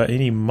planted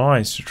any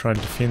mines to try and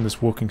defend this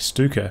walking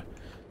Stuka.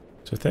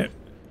 So if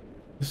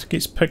this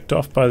gets picked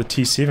off by the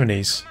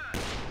T-70s,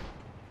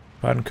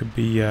 Barton could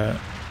be in a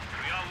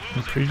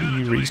pretty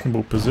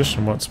reasonable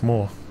position once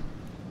more.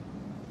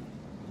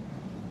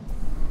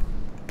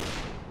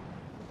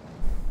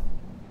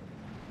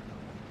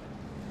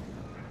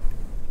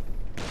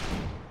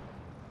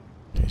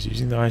 He's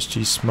using the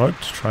ISG smoke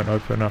to try and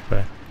open up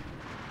a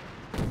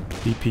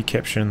VP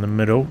capture in the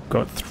middle.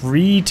 Got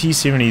 3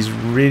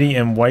 T-70s ready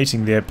and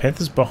waiting there.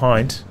 Panther's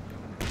behind.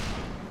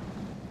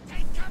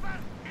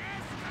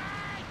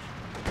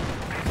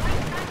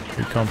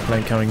 Recon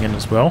plane coming in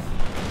as well.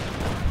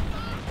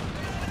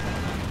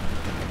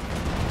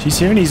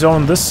 T-70s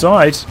on this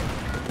side,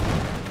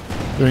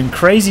 doing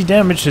crazy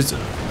damage as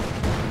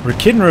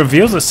Raketen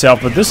reveals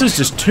itself, but this is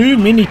just too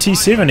many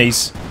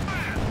T-70s.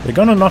 They're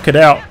gonna knock it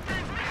out.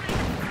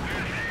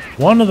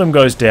 One of them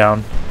goes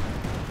down.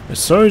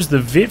 So is the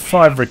Vet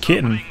 5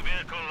 Raketen.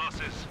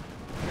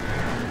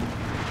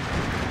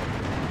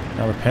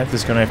 Now the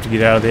Panther's going to have to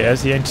get out of there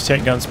as the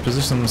anti-tank guns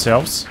position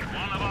themselves.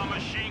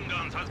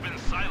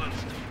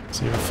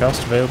 See if a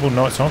Faust available.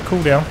 No, it's on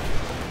cooldown.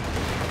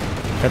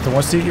 Panther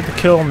wants to get the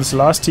kill on this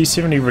last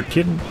T-70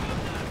 Raketen.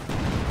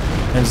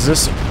 And is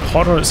this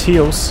hot on its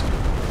heels?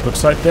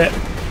 Looks like that.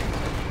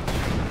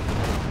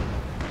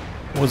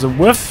 was a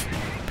whiff.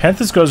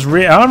 Panther's got his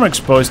rear armor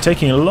exposed,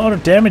 taking a lot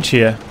of damage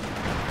here.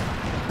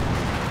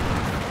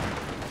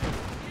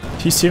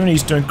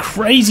 T-70's doing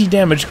crazy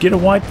damage. Get a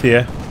wipe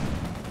there.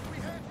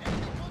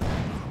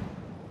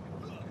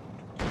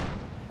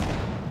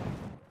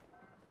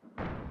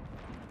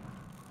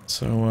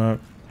 So,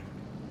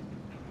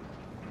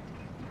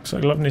 looks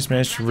like Luvnest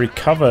managed to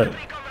recover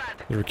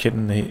the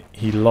Rakitten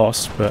he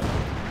lost, but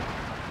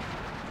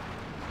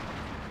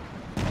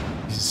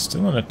he's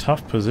still in a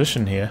tough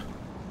position here.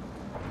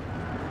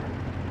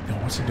 Oh,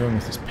 what's he doing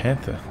with this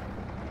Panther?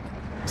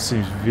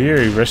 Seems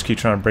very risky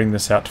trying to bring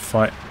this out to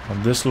fight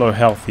on this low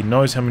health. He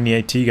knows how many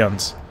AT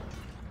guns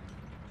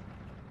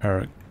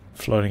are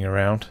floating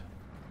around.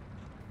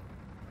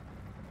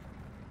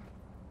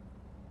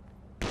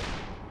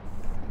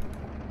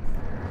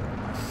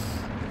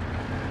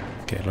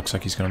 Okay, looks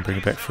like he's going to bring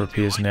it back for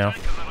repairs now.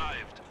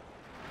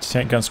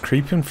 Tank guns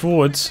creeping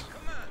forwards.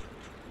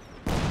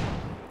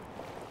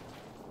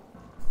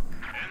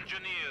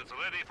 Engineers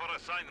ready for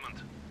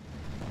assignment.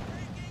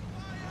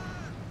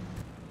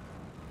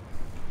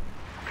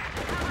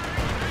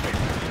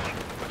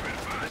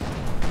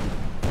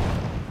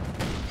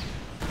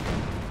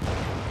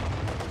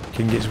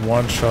 King gets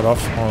one shot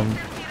off on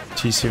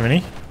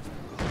T-70.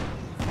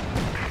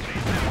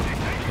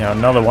 Now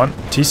another one.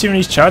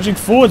 T-70's charging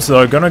forwards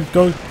though. Gonna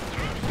go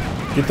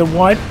get the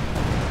white.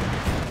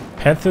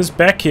 Panther's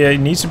back here. He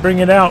needs to bring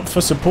it out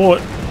for support.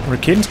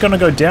 Rakitten's gonna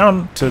go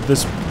down to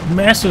this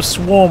massive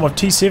swarm of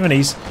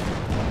T-70s.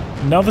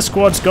 Another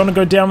squad's gonna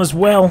go down as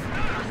well.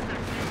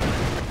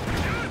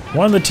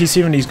 One of the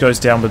T-70s goes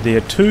down, but there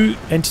are two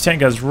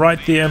anti-tank guns right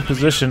there in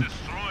position.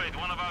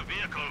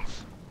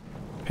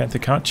 Panther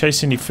can't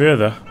chase any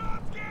further.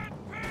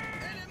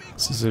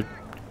 This is a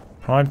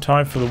prime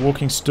time for the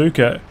walking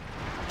Stuka.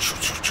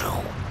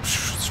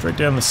 Straight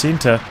down the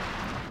center.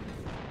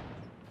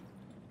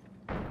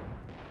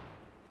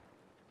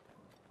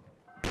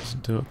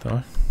 Doesn't do it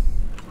though.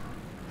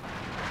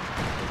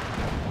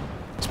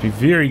 Must be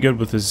very good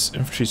with his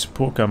infantry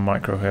support gun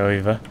micro,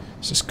 however.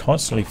 It's just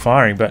constantly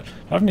firing, but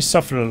Luvnest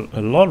suffered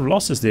a lot of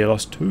losses there.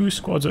 Lost 2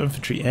 squads of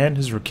infantry and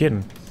his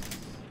Rakitten.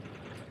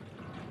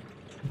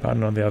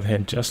 Barton, on the other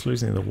hand, just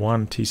losing the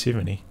 1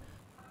 T-70.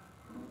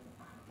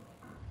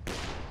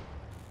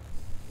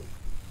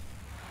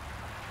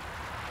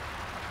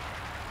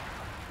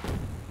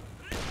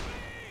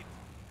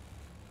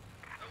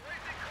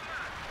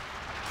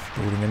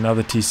 Building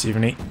another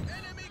T-70.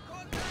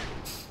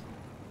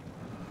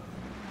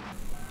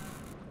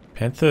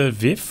 Panther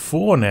Vet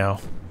 4 now.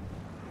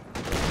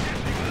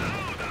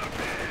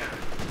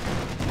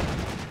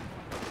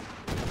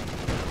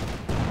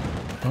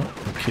 Oh,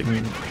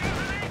 Rakitten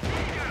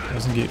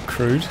doesn't get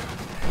crewed.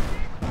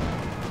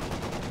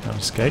 Can't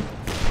escape.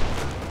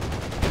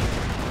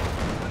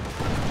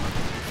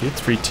 Vet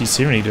 3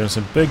 T-70 doing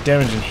some big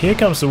damage, and here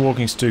comes the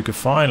walking Stuka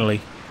finally.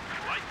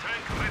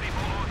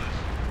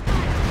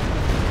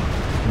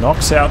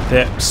 Knocks out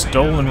that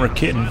stolen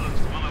Rakitten.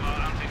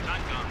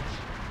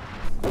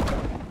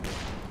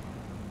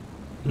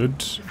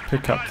 Good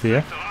pick up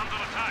there.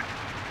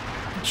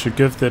 Should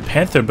give the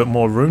Panther a bit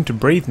more room to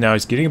breathe now.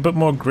 He's getting a bit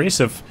more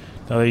aggressive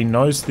now that he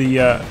knows the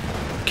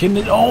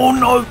Rakitten. Oh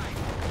no!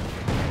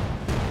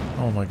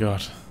 Oh my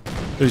god.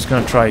 Who's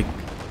going to try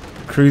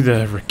crew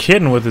the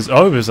Rakitten with his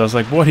obers? I was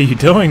like, what are you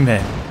doing,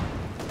 man?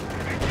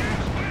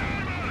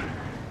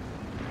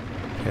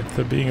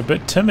 Panther being a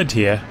bit timid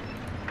here.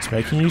 He's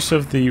making use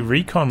of the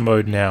recon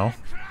mode now.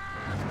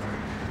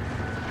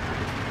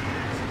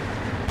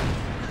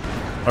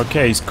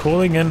 Okay, he's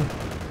calling in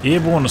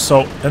airborne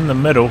assault in the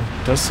middle.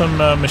 Does some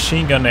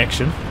machine gun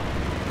action.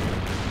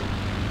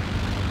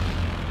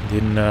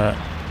 Then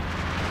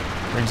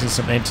brings in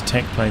some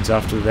anti-tank planes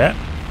after that.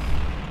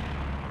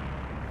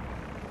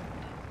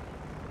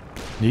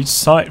 Needs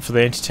sight for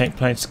the anti-tank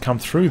planes to come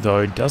through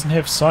though. Doesn't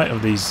have sight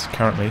of these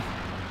currently.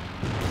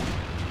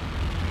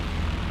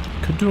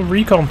 Could do a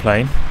recon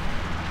plane.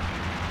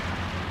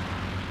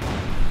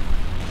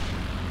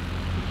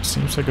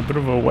 Seems like a bit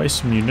of a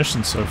waste of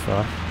munitions so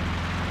far.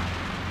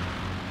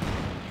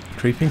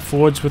 Creeping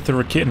forwards with the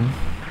Rakitten.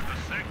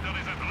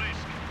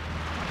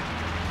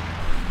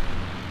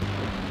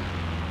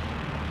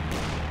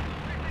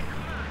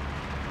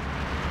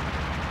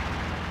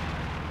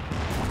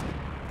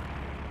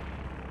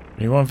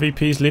 Only 1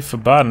 VPs left for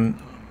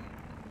Barton.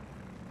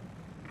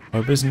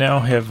 Obers now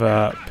have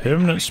a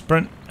permanent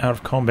sprint out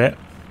of combat.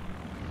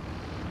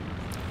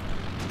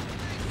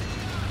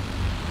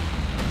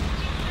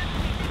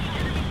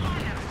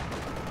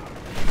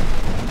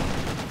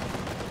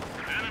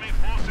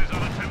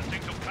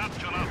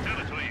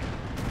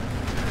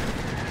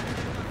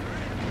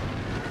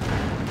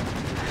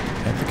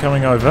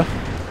 Coming over.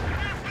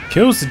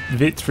 Kills the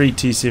Vet 3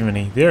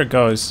 T-70. There it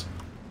goes.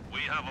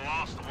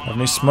 Let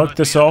me smoke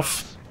this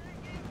off.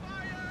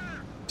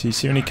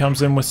 T-70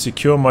 comes in with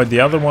secure mode. The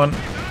other one,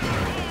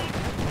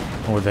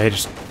 or they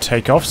just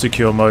take off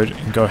secure mode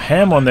and go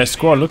ham on that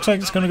squad. Looks like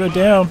it's going to go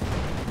down.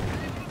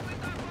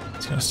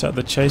 It's going to start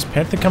the chase.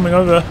 Panther coming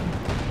over.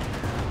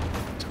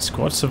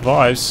 Squad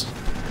survives.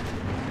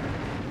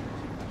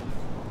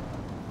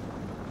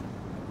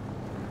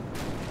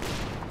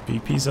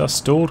 VPs are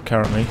stalled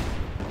currently.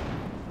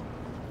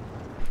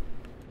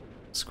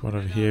 Squad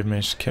over here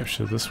managed to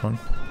capture this one.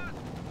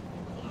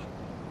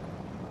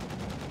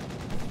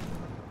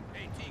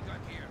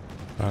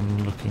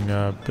 Barton looking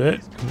a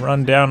bit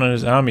run down on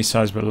his army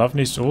size, but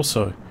Luvnest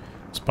also,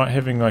 despite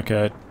having like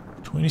a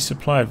 20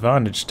 supply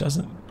advantage,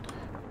 doesn't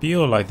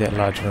feel like that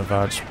large of an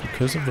advantage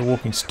because of the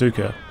walking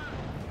Stuka,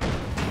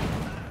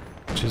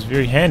 which is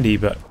very handy,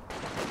 but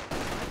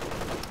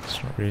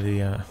it's not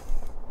really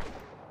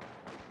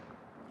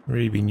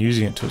really been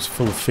using it to its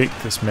full effect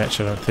this match.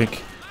 I don't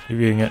think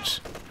leaving it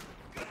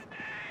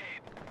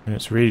when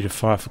it's ready to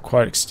fire for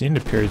quite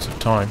extended periods of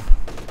time.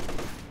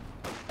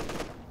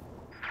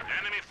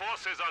 Enemy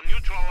forces are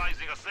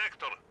neutralizing a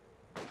sector.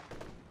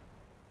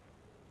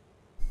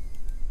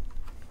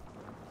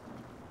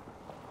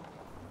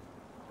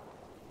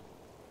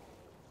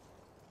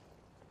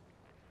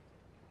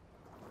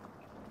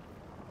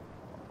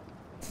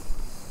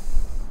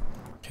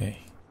 Okay,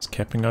 it's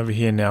capping over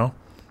here now.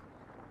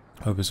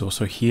 Ogre's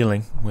also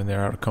healing when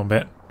they're out of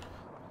combat.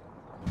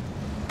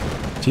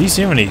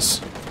 T-70s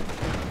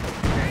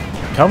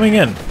coming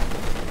in.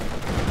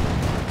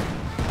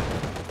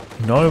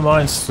 No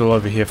mines still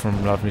over here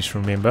from Luvnest,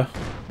 remember.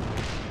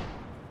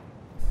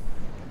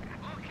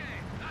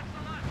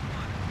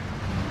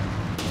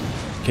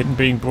 Kitten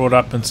being brought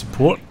up in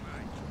support.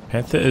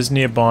 Panther is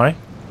nearby.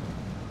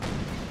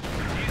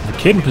 The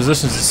Kitten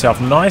positions itself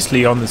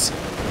nicely on this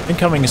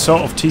incoming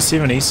assault of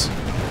T-70s.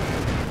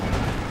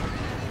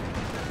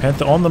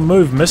 Panther on the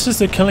move, misses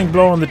the killing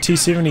blow on the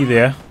T-70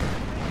 there.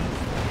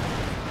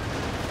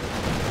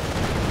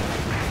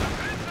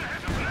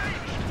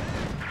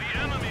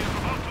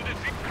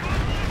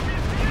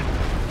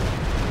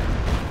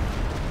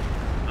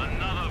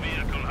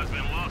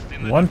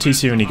 One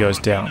T-70 goes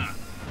down.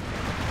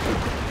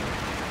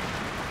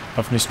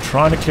 Luvnest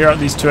trying to clear out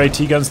these two AT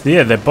guns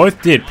there. They're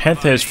both dead.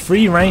 Panther has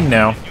free reign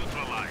now.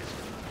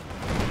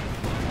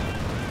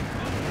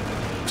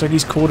 Looks like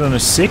he's caught in a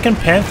second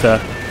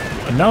Panther.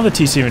 Another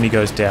T-70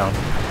 goes down.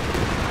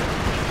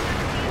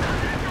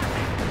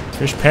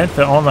 Fresh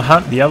Panther on the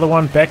hunt. The other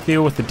one back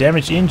there with the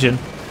damaged engine.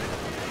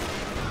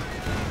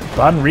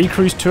 Barton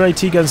recruits two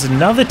AT guns.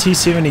 Another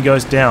T-70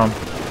 goes down.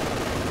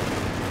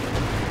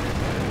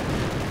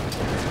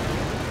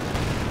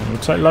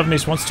 Looks like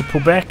Luvnest wants to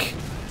pull back.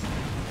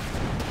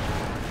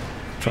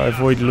 Try to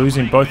avoid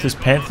losing both his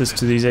Panthers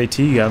to these AT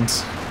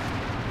guns.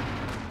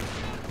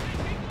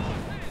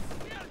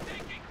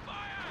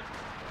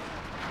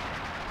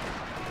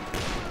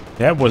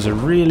 That was a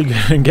really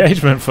good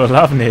engagement for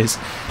Luvnest,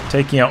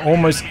 taking out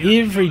almost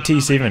every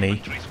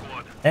T-70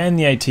 and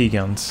the AT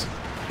guns.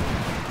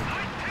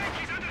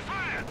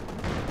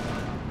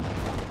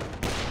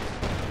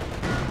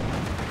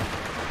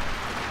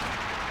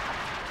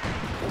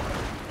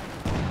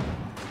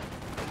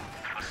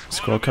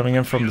 Squad coming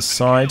in from the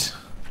side,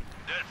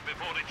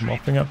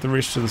 mopping up the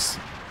rest of this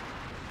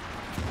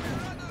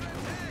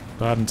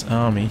Barton's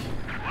army.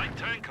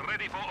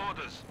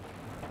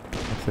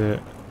 They're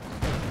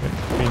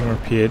being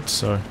repaired,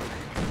 so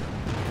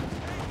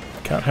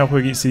can't help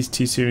against these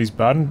T-Series.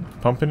 Barton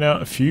pumping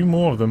out a few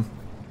more of them.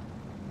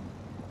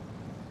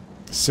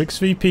 6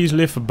 VPs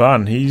left for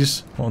Barton.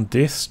 He's on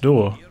death's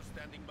door.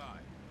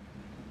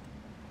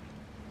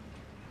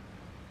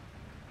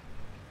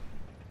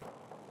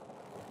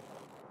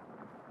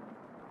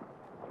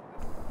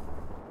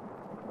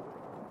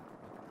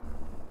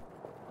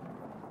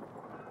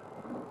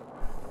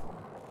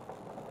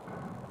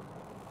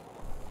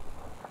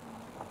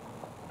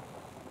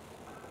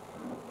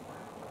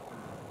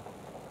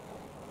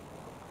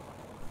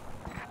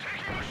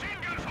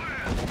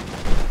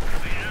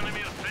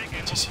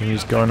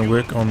 He's going to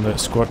work on the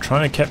squad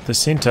trying to cap the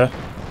centre.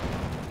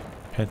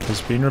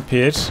 Panther's been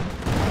repaired.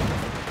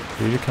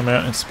 Ready to come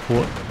out and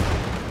support.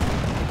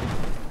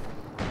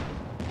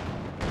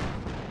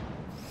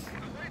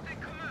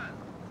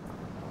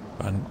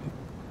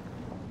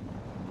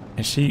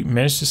 Actually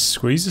managed to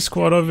squeeze the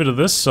squad over to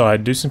this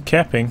side, do some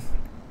capping.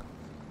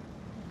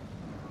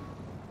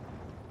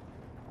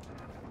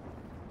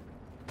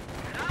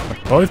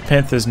 Both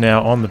Panthers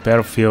now on the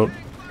battlefield.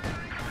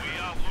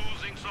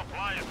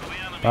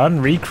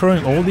 Barton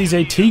recrewing all these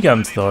AT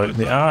guns though.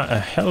 There are a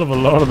hell of a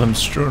lot of them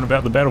strewn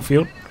about the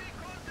battlefield.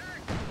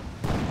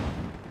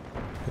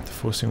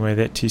 Forcing away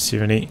that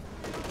T-70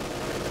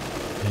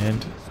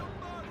 and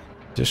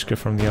Dishka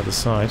from the other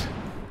side.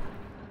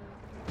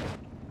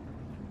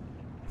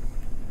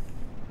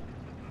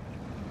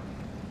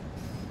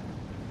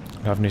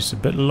 Luvnest a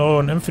bit low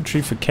on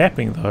infantry for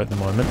capping though at the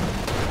moment.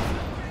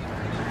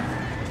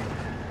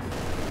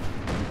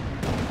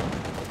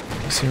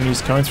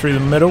 T-70's coming through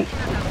the middle.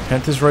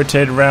 Panthers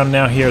rotated around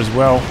now here as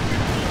well.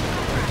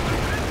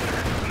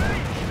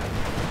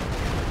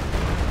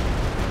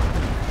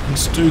 And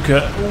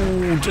Stuka,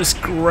 ooh, just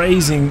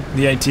grazing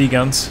the AT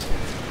guns.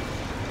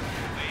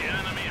 The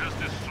enemy has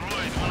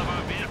destroyed one of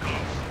our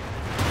vehicles.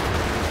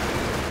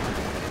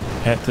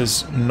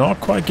 Panthers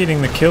not quite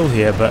getting the kill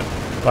here, but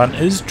Barton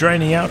is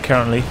draining out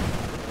currently. The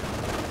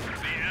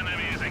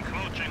enemy is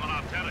encroaching on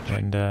our territory.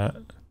 And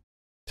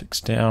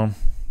 6 down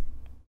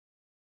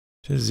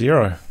to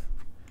 0.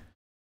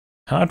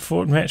 Hard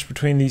fought match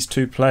between these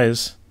two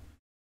players.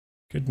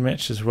 Good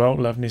match as well.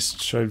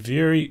 Luvnest showed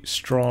very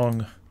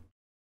strong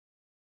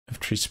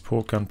infantry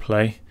support gun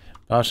play.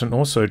 Barton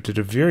also did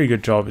a very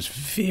good job. It's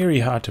very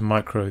hard to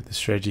micro the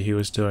strategy he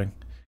was doing,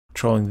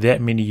 controlling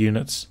that many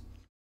units.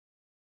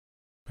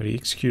 But he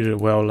executed it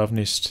well.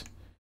 Luvnest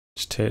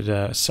just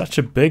had such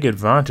a big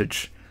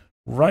advantage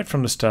right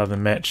from the start of the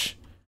match.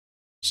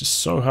 It's just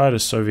so hard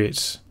as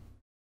Soviets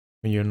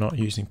when you're not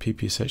using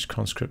PPSH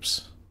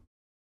conscripts.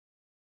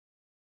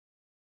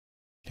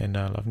 And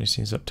Luvnest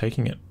ends up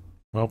taking it.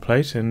 Well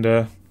played, and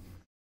I'll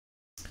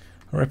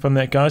wrap on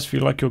that, guys. If you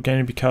like your game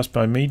to be cast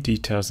by me,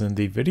 details in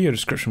the video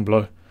description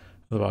below.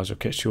 Otherwise, I'll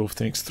catch you all for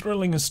the next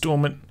thrilling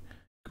installment.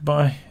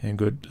 Goodbye, and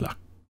good luck.